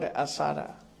 Without the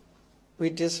asara, we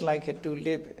dislike to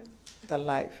live the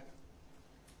life.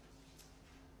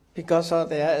 Because of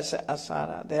there is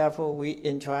asara, therefore we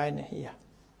enjoy here.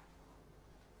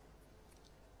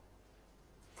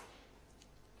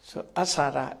 So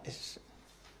asara is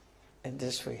in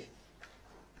this way.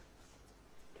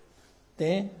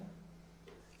 Then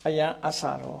aya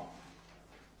asaro.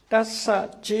 Tassa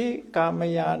chi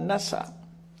kamaya nasa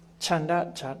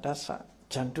chanda chadasa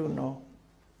jantuno.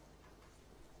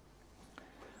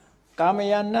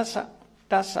 Kamaya nasa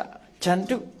tassa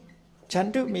jantu.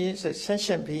 Jantu means a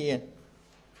sentient being.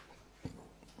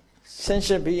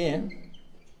 Sentient being.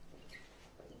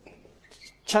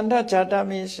 Chanda chada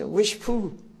means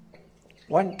wishful.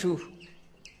 Want to.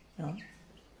 No?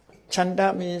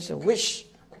 Chanda means wish.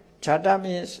 Chada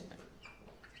means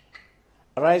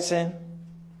rising.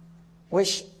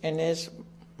 Wish in his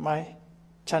mind.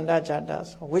 Chanda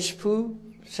chadas. Wishful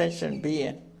sentient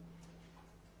being.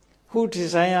 Who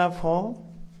desire for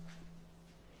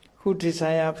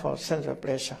sense of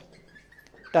pleasure.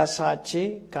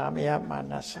 Tasachi kamaya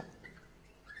manasa.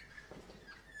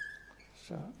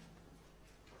 So,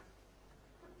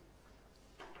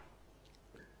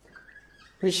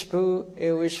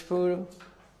 wishful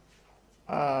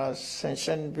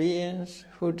sentient beings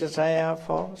who desire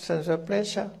for sense of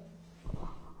pleasure.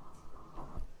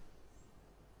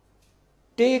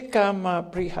 Te kama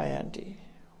prihayanti.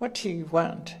 What he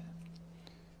want?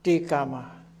 Te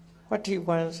kama. What he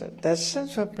wants, the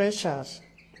sense of pleasures.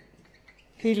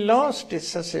 He lost his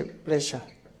sense of pleasure.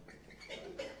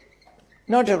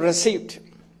 Not received.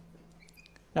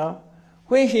 No.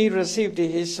 When he received it,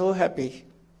 he is so happy.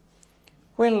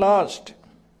 When lost,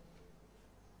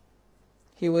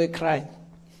 he will cry.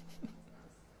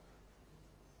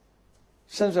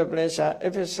 Sense of pleasure,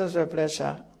 if a sense of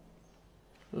pleasure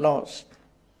lost,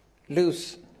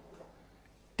 lose,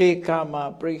 te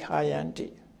kama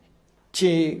prihayanti,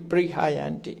 chi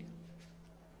prihayanti.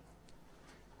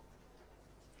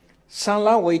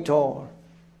 Sala waito,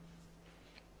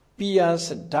 be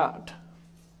as a dart,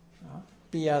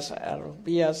 be as an arrow,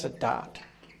 be as a dart.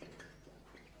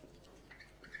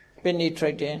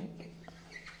 Penetrating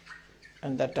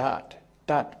and the dart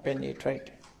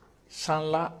penetrate.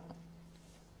 Sanla,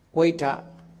 Vaita,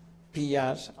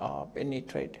 Piyas are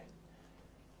penetrate.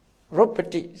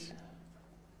 Rupati,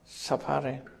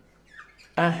 suffering,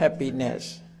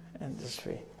 unhappiness in this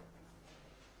way.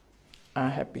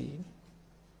 Unhappy.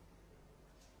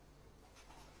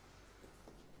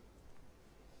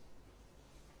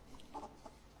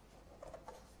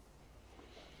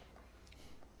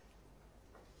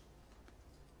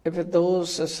 If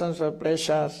those sensual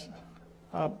pleasures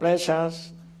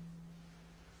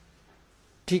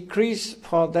decrease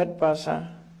for that person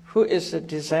who is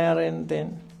desiring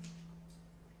them,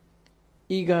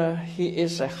 eager he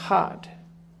is hard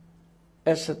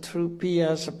as through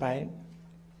pierced by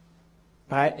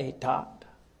a dart.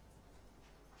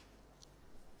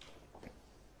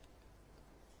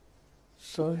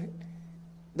 So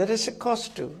there is a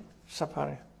cost to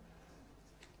suffering.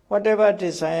 Whatever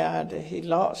desired, he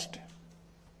lost.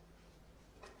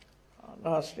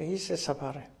 He's a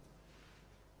suffering.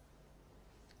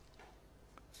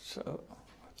 So,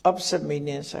 opposite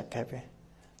meanings are given.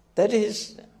 That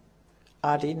is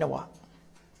adinava.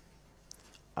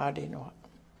 Adinava.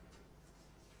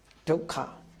 Dukkha.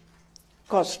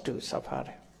 Cost to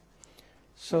suffering.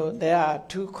 So there are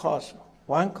two causes.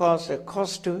 One cause is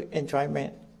cost to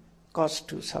enjoyment, cost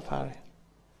to suffering.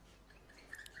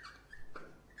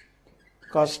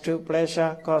 Cost to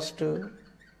pleasure, cost to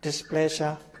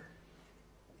displeasure.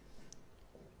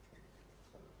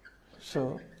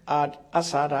 So,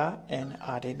 asara and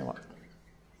adinava.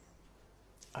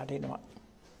 Adinava.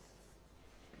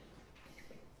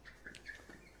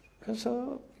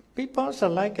 So, people are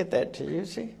like that, you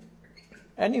see.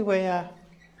 Anywhere,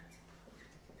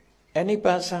 any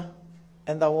person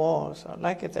in the world are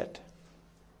like that.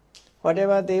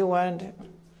 Whatever they want,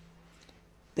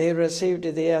 they received,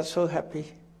 they are so happy.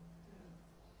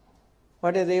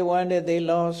 What they wanted, they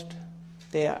lost,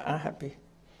 they are unhappy.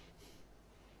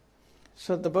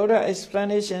 So the Buddha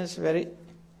explanation is very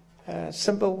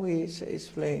simple way to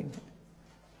explain.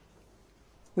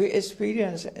 We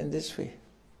experience in this way.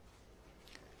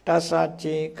 Tasa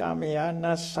je kamaya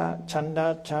nasa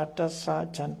chanda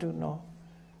chatasa chantuno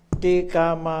te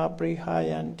kama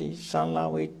prihayanti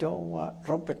sanlavito wa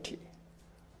rupati.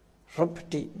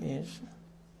 Rupati means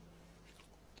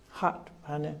heart,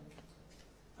 no?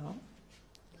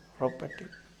 Rupati,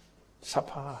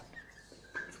 sapad.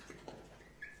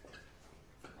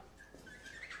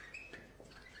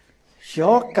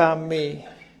 Yokame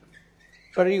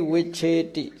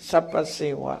parivicheti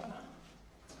sapasewa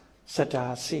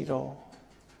sadasiro.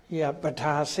 Yeah,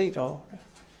 badasiro.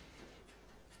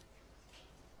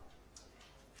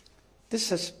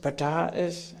 This is bada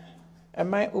is, in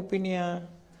my opinion,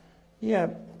 yeah.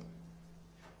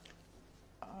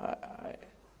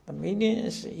 The meaning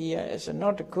is here is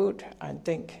not good, I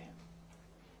think.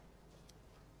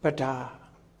 But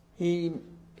he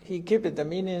gave it the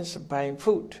meanings by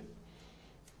food.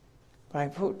 By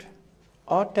food.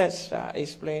 All texts are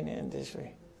explained in this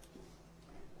way.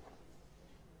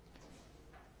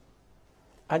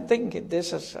 I think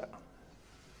this is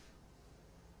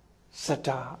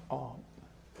sata or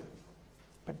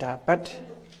bada, but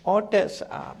all texts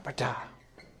are bada.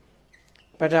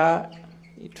 Bada,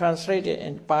 he translated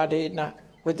in padena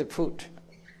with the food.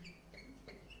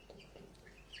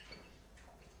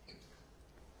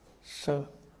 So,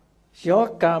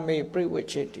 yokame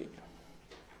privicheti.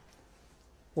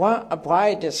 One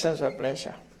avoid the sense of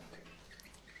pleasure.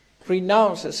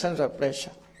 Renounce the sense of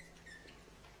pleasure.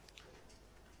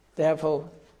 Therefore,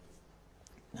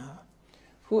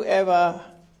 whoever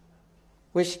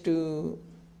wish to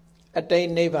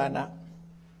attain nirvana,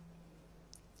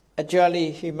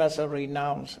 actually he must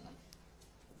renounce.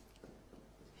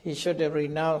 He should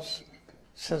renounce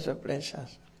sense of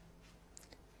pleasures.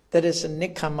 That is a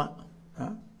nikkama,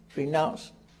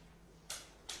 renounce.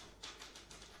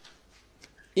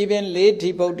 Even lay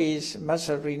devotees must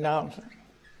renounce.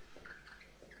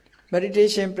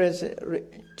 Meditation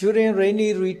during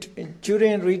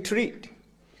retreat,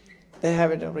 they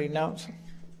have it renounced.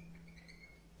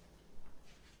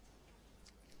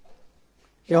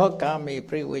 Yokame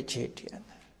privicheti.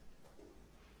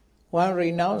 One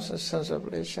renounces sense of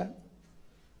pleasure.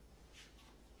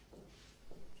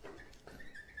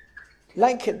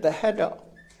 Like the head of,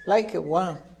 like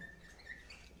one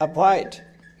avoided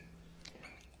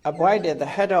the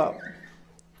head of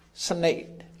snake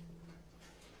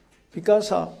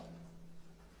because of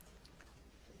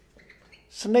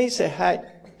snake's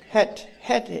head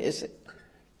is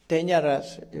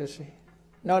dangerous, you see.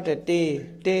 Not a day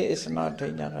is not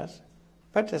dangerous.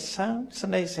 But some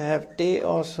snakes have day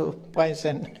also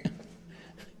poison.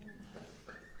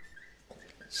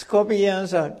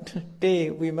 Scorpions are tea,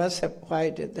 we must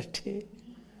avoid the tea.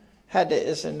 Head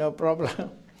is no problem.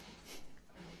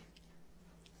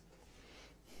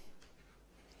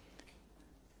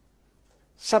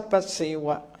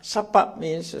 Sapasiwa. Sapa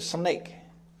means snake.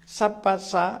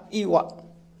 Sapasa iwa.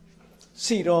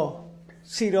 Siro.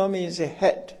 Siro means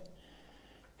head.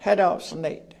 Head of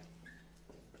snake.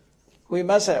 We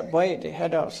must avoid the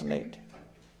head of snake.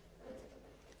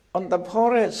 On the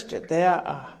forest there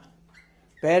are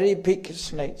very big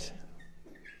snakes.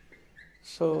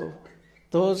 So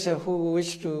those who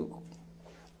wish to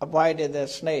avoid the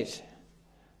snakes,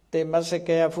 they must be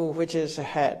careful which is the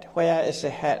head, where is the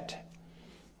head.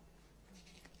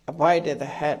 Avoid the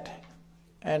head,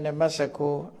 and they must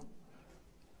go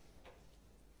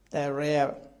the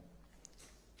rear,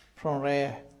 from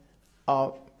rear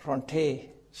or from tail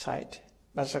side,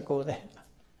 must go there.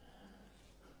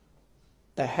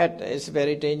 The head is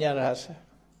very dangerous.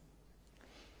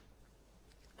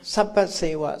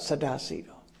 Sappasewa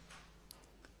sadasiro.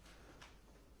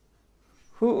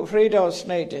 Who afraid of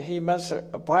snake, he must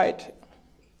avoid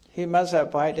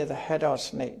the head of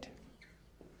snake.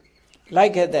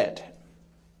 Like that.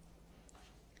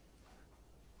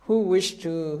 Who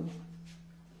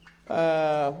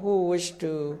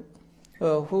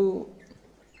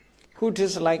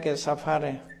dislike a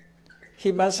suffering,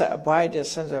 he must avoid the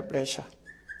sense of pleasure.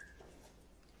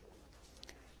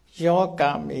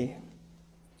 Yogami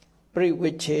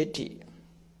privicheti.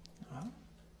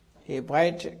 He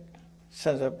avoids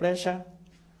sense of pleasure,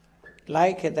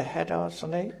 like the head of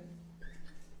snake.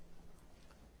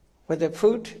 With the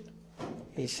food,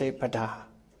 he say pada,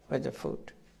 with the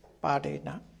food,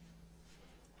 padena.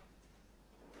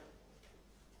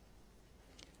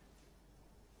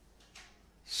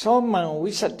 So man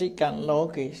visatikan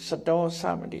logi sado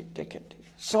samadi dekati.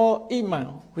 So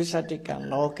iman visatikan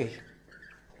logi.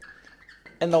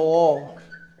 In the world,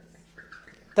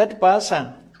 that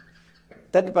person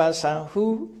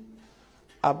who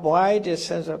avoid the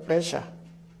sense of pleasure,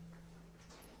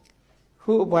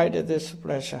 who avoided this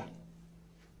pleasure.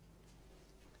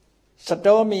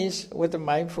 Sato means with the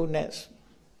mindfulness.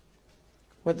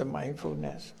 With the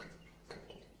mindfulness.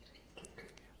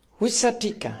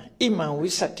 Visatika, iman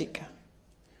visatika.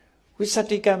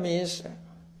 Visatika means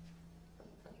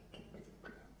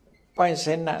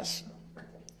poisonous.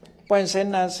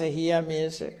 Poisonous here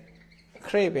means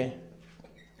craving.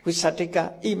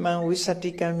 Visatika, iman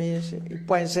visatika means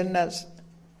poisonous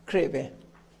craving.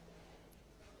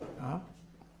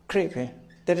 Craving.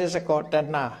 That is called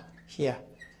dana here.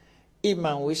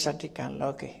 Iman visatika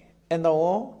loki. And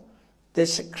all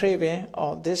this craving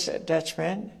or this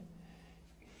attachment,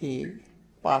 he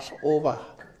pass over,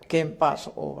 can pass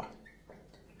over,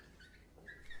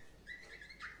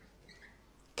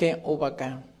 can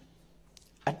overcome.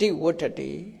 Ati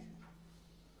watati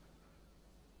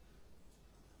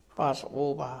pass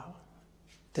over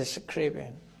this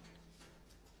craving.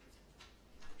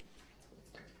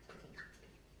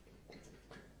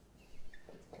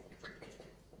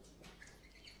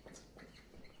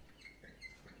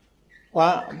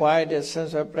 Why the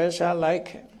sense of pleasure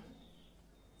like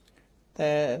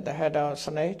the head of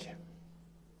snake?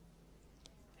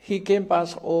 He can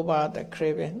pass over the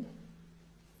craving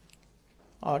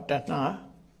or dana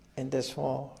in this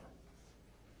world.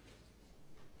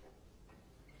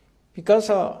 Because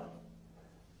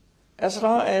as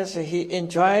long as he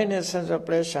enjoys the sense of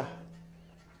pleasure,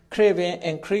 craving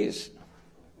increase,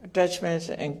 attachments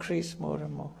increase more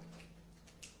and more.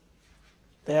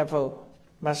 Therefore,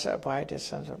 must avoid the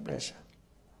sense of pleasure.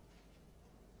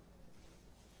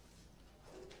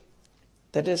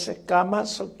 That is a Kama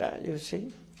Sutta, you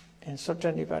see, in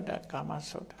Sutta Nibbana Kama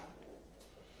Sutta.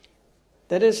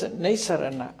 That is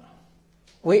Nisarana,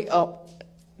 way of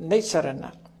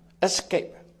Nisarana,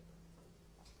 escape.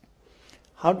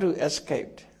 How to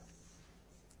escape?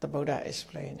 The Buddha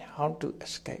explained how to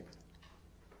escape.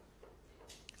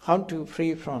 How to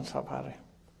free from suffering.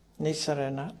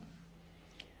 Nisarana.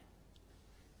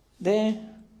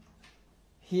 Then,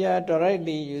 here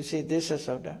directly you see this is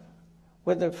Sutta.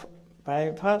 With the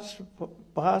by first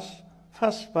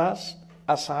verse,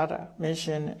 asara,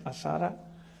 mention asara.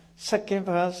 Second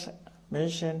verse,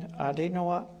 mention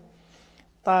adinava.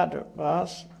 Third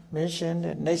verse, mention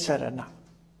nisarana.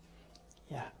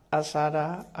 Yeah,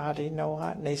 asara,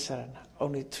 adinava, nisarana.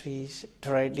 Only three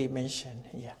directly mentioned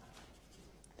here.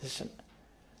 Listen.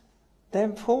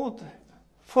 Then fourth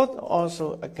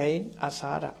also again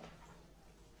asara.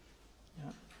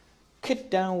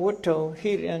 Kittan Wutto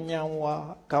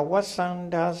Hiranyawa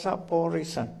Kawasanda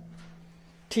Saporisan.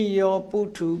 Tiyo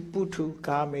putu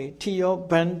kame, tiyo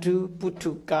bantu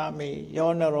putu kame,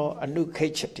 yonaro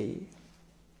anukechati.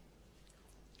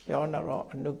 Yonaro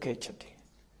anukechati.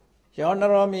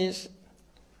 Yonaro means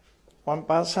one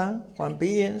person, one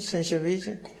being, sensual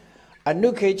vision.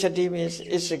 Anukechati means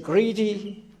it's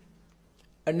greedy.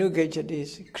 Anukechati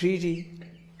is greedy.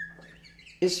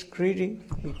 It's greedy.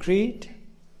 He greed.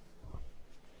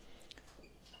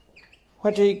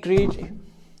 What he greed?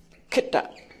 Kitta.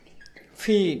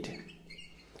 Feed.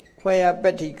 Where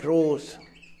Betty grows.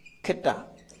 Kitta.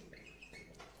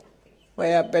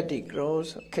 Where Betty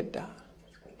grows. Kitta.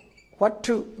 What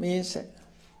to means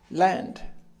land.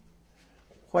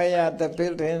 Where the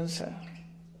buildings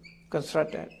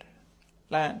constructed.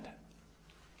 Land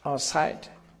or site.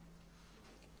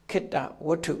 Kitta.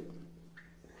 What to?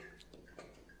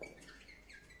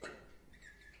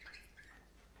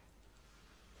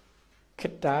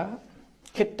 Kitta.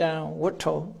 Kitta. What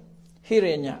to?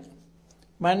 Hirenya,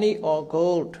 money or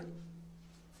gold.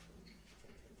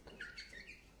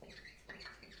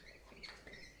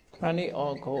 Money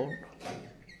or gold.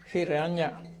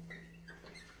 Hiranya.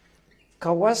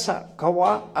 Kawasa,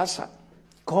 kawa asa.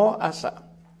 Ko asa.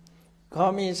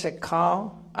 Ko means a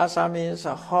cow. Asa means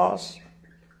a horse.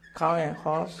 Cow and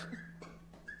horse.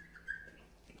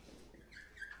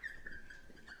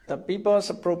 The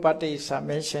people's properties are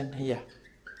mentioned here.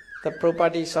 The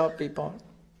properties of people.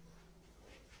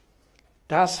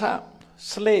 Dasa,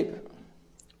 slave,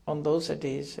 on those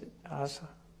days, Dasa.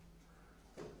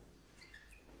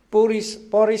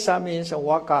 Porisa means a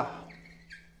worker.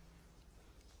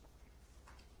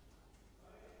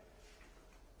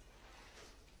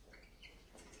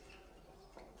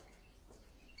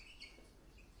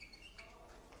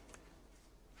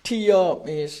 Tiyo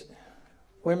means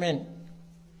women.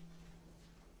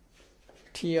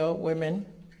 Tiyo, women.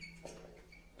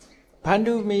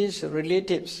 Pandu means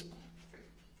relatives.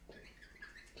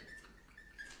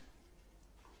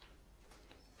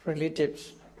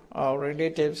 Relatives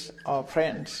or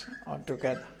friends or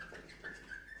together.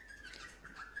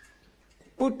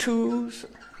 Putus,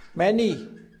 many.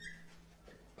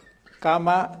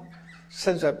 Kama,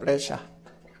 sense of pleasure.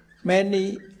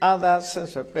 Many other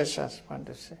sense of pleasures, want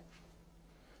to say.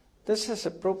 This is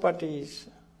a properties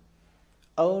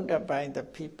owned by the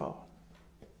people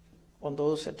on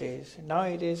those days.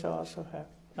 Nowadays also have.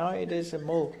 Now it is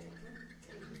more.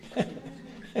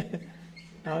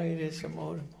 Now it is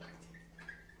more.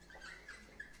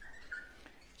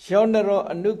 Yonaro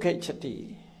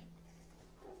anukechati.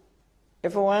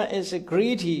 If one is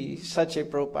greedy, such a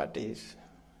properties,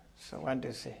 so want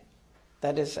to say,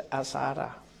 that is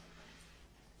asara.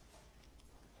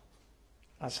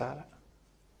 Asara.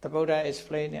 The Buddha is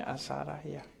explaining asara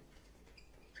here.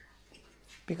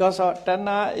 Because of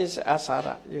Tanna is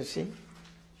asara, you see.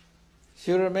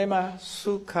 You remember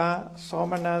Sukha,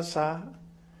 Somanasa,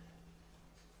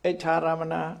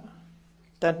 Etaramana,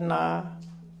 Tanna,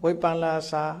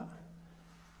 Vipalasa,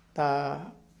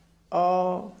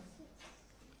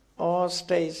 all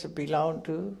states belong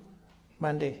to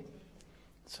Mande.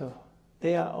 So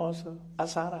they are also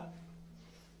asara.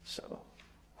 So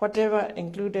whatever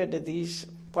included these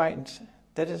points,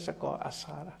 that is called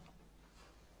asara.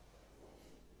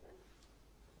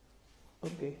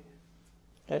 Okay,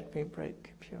 let me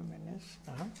break a few minutes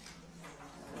now.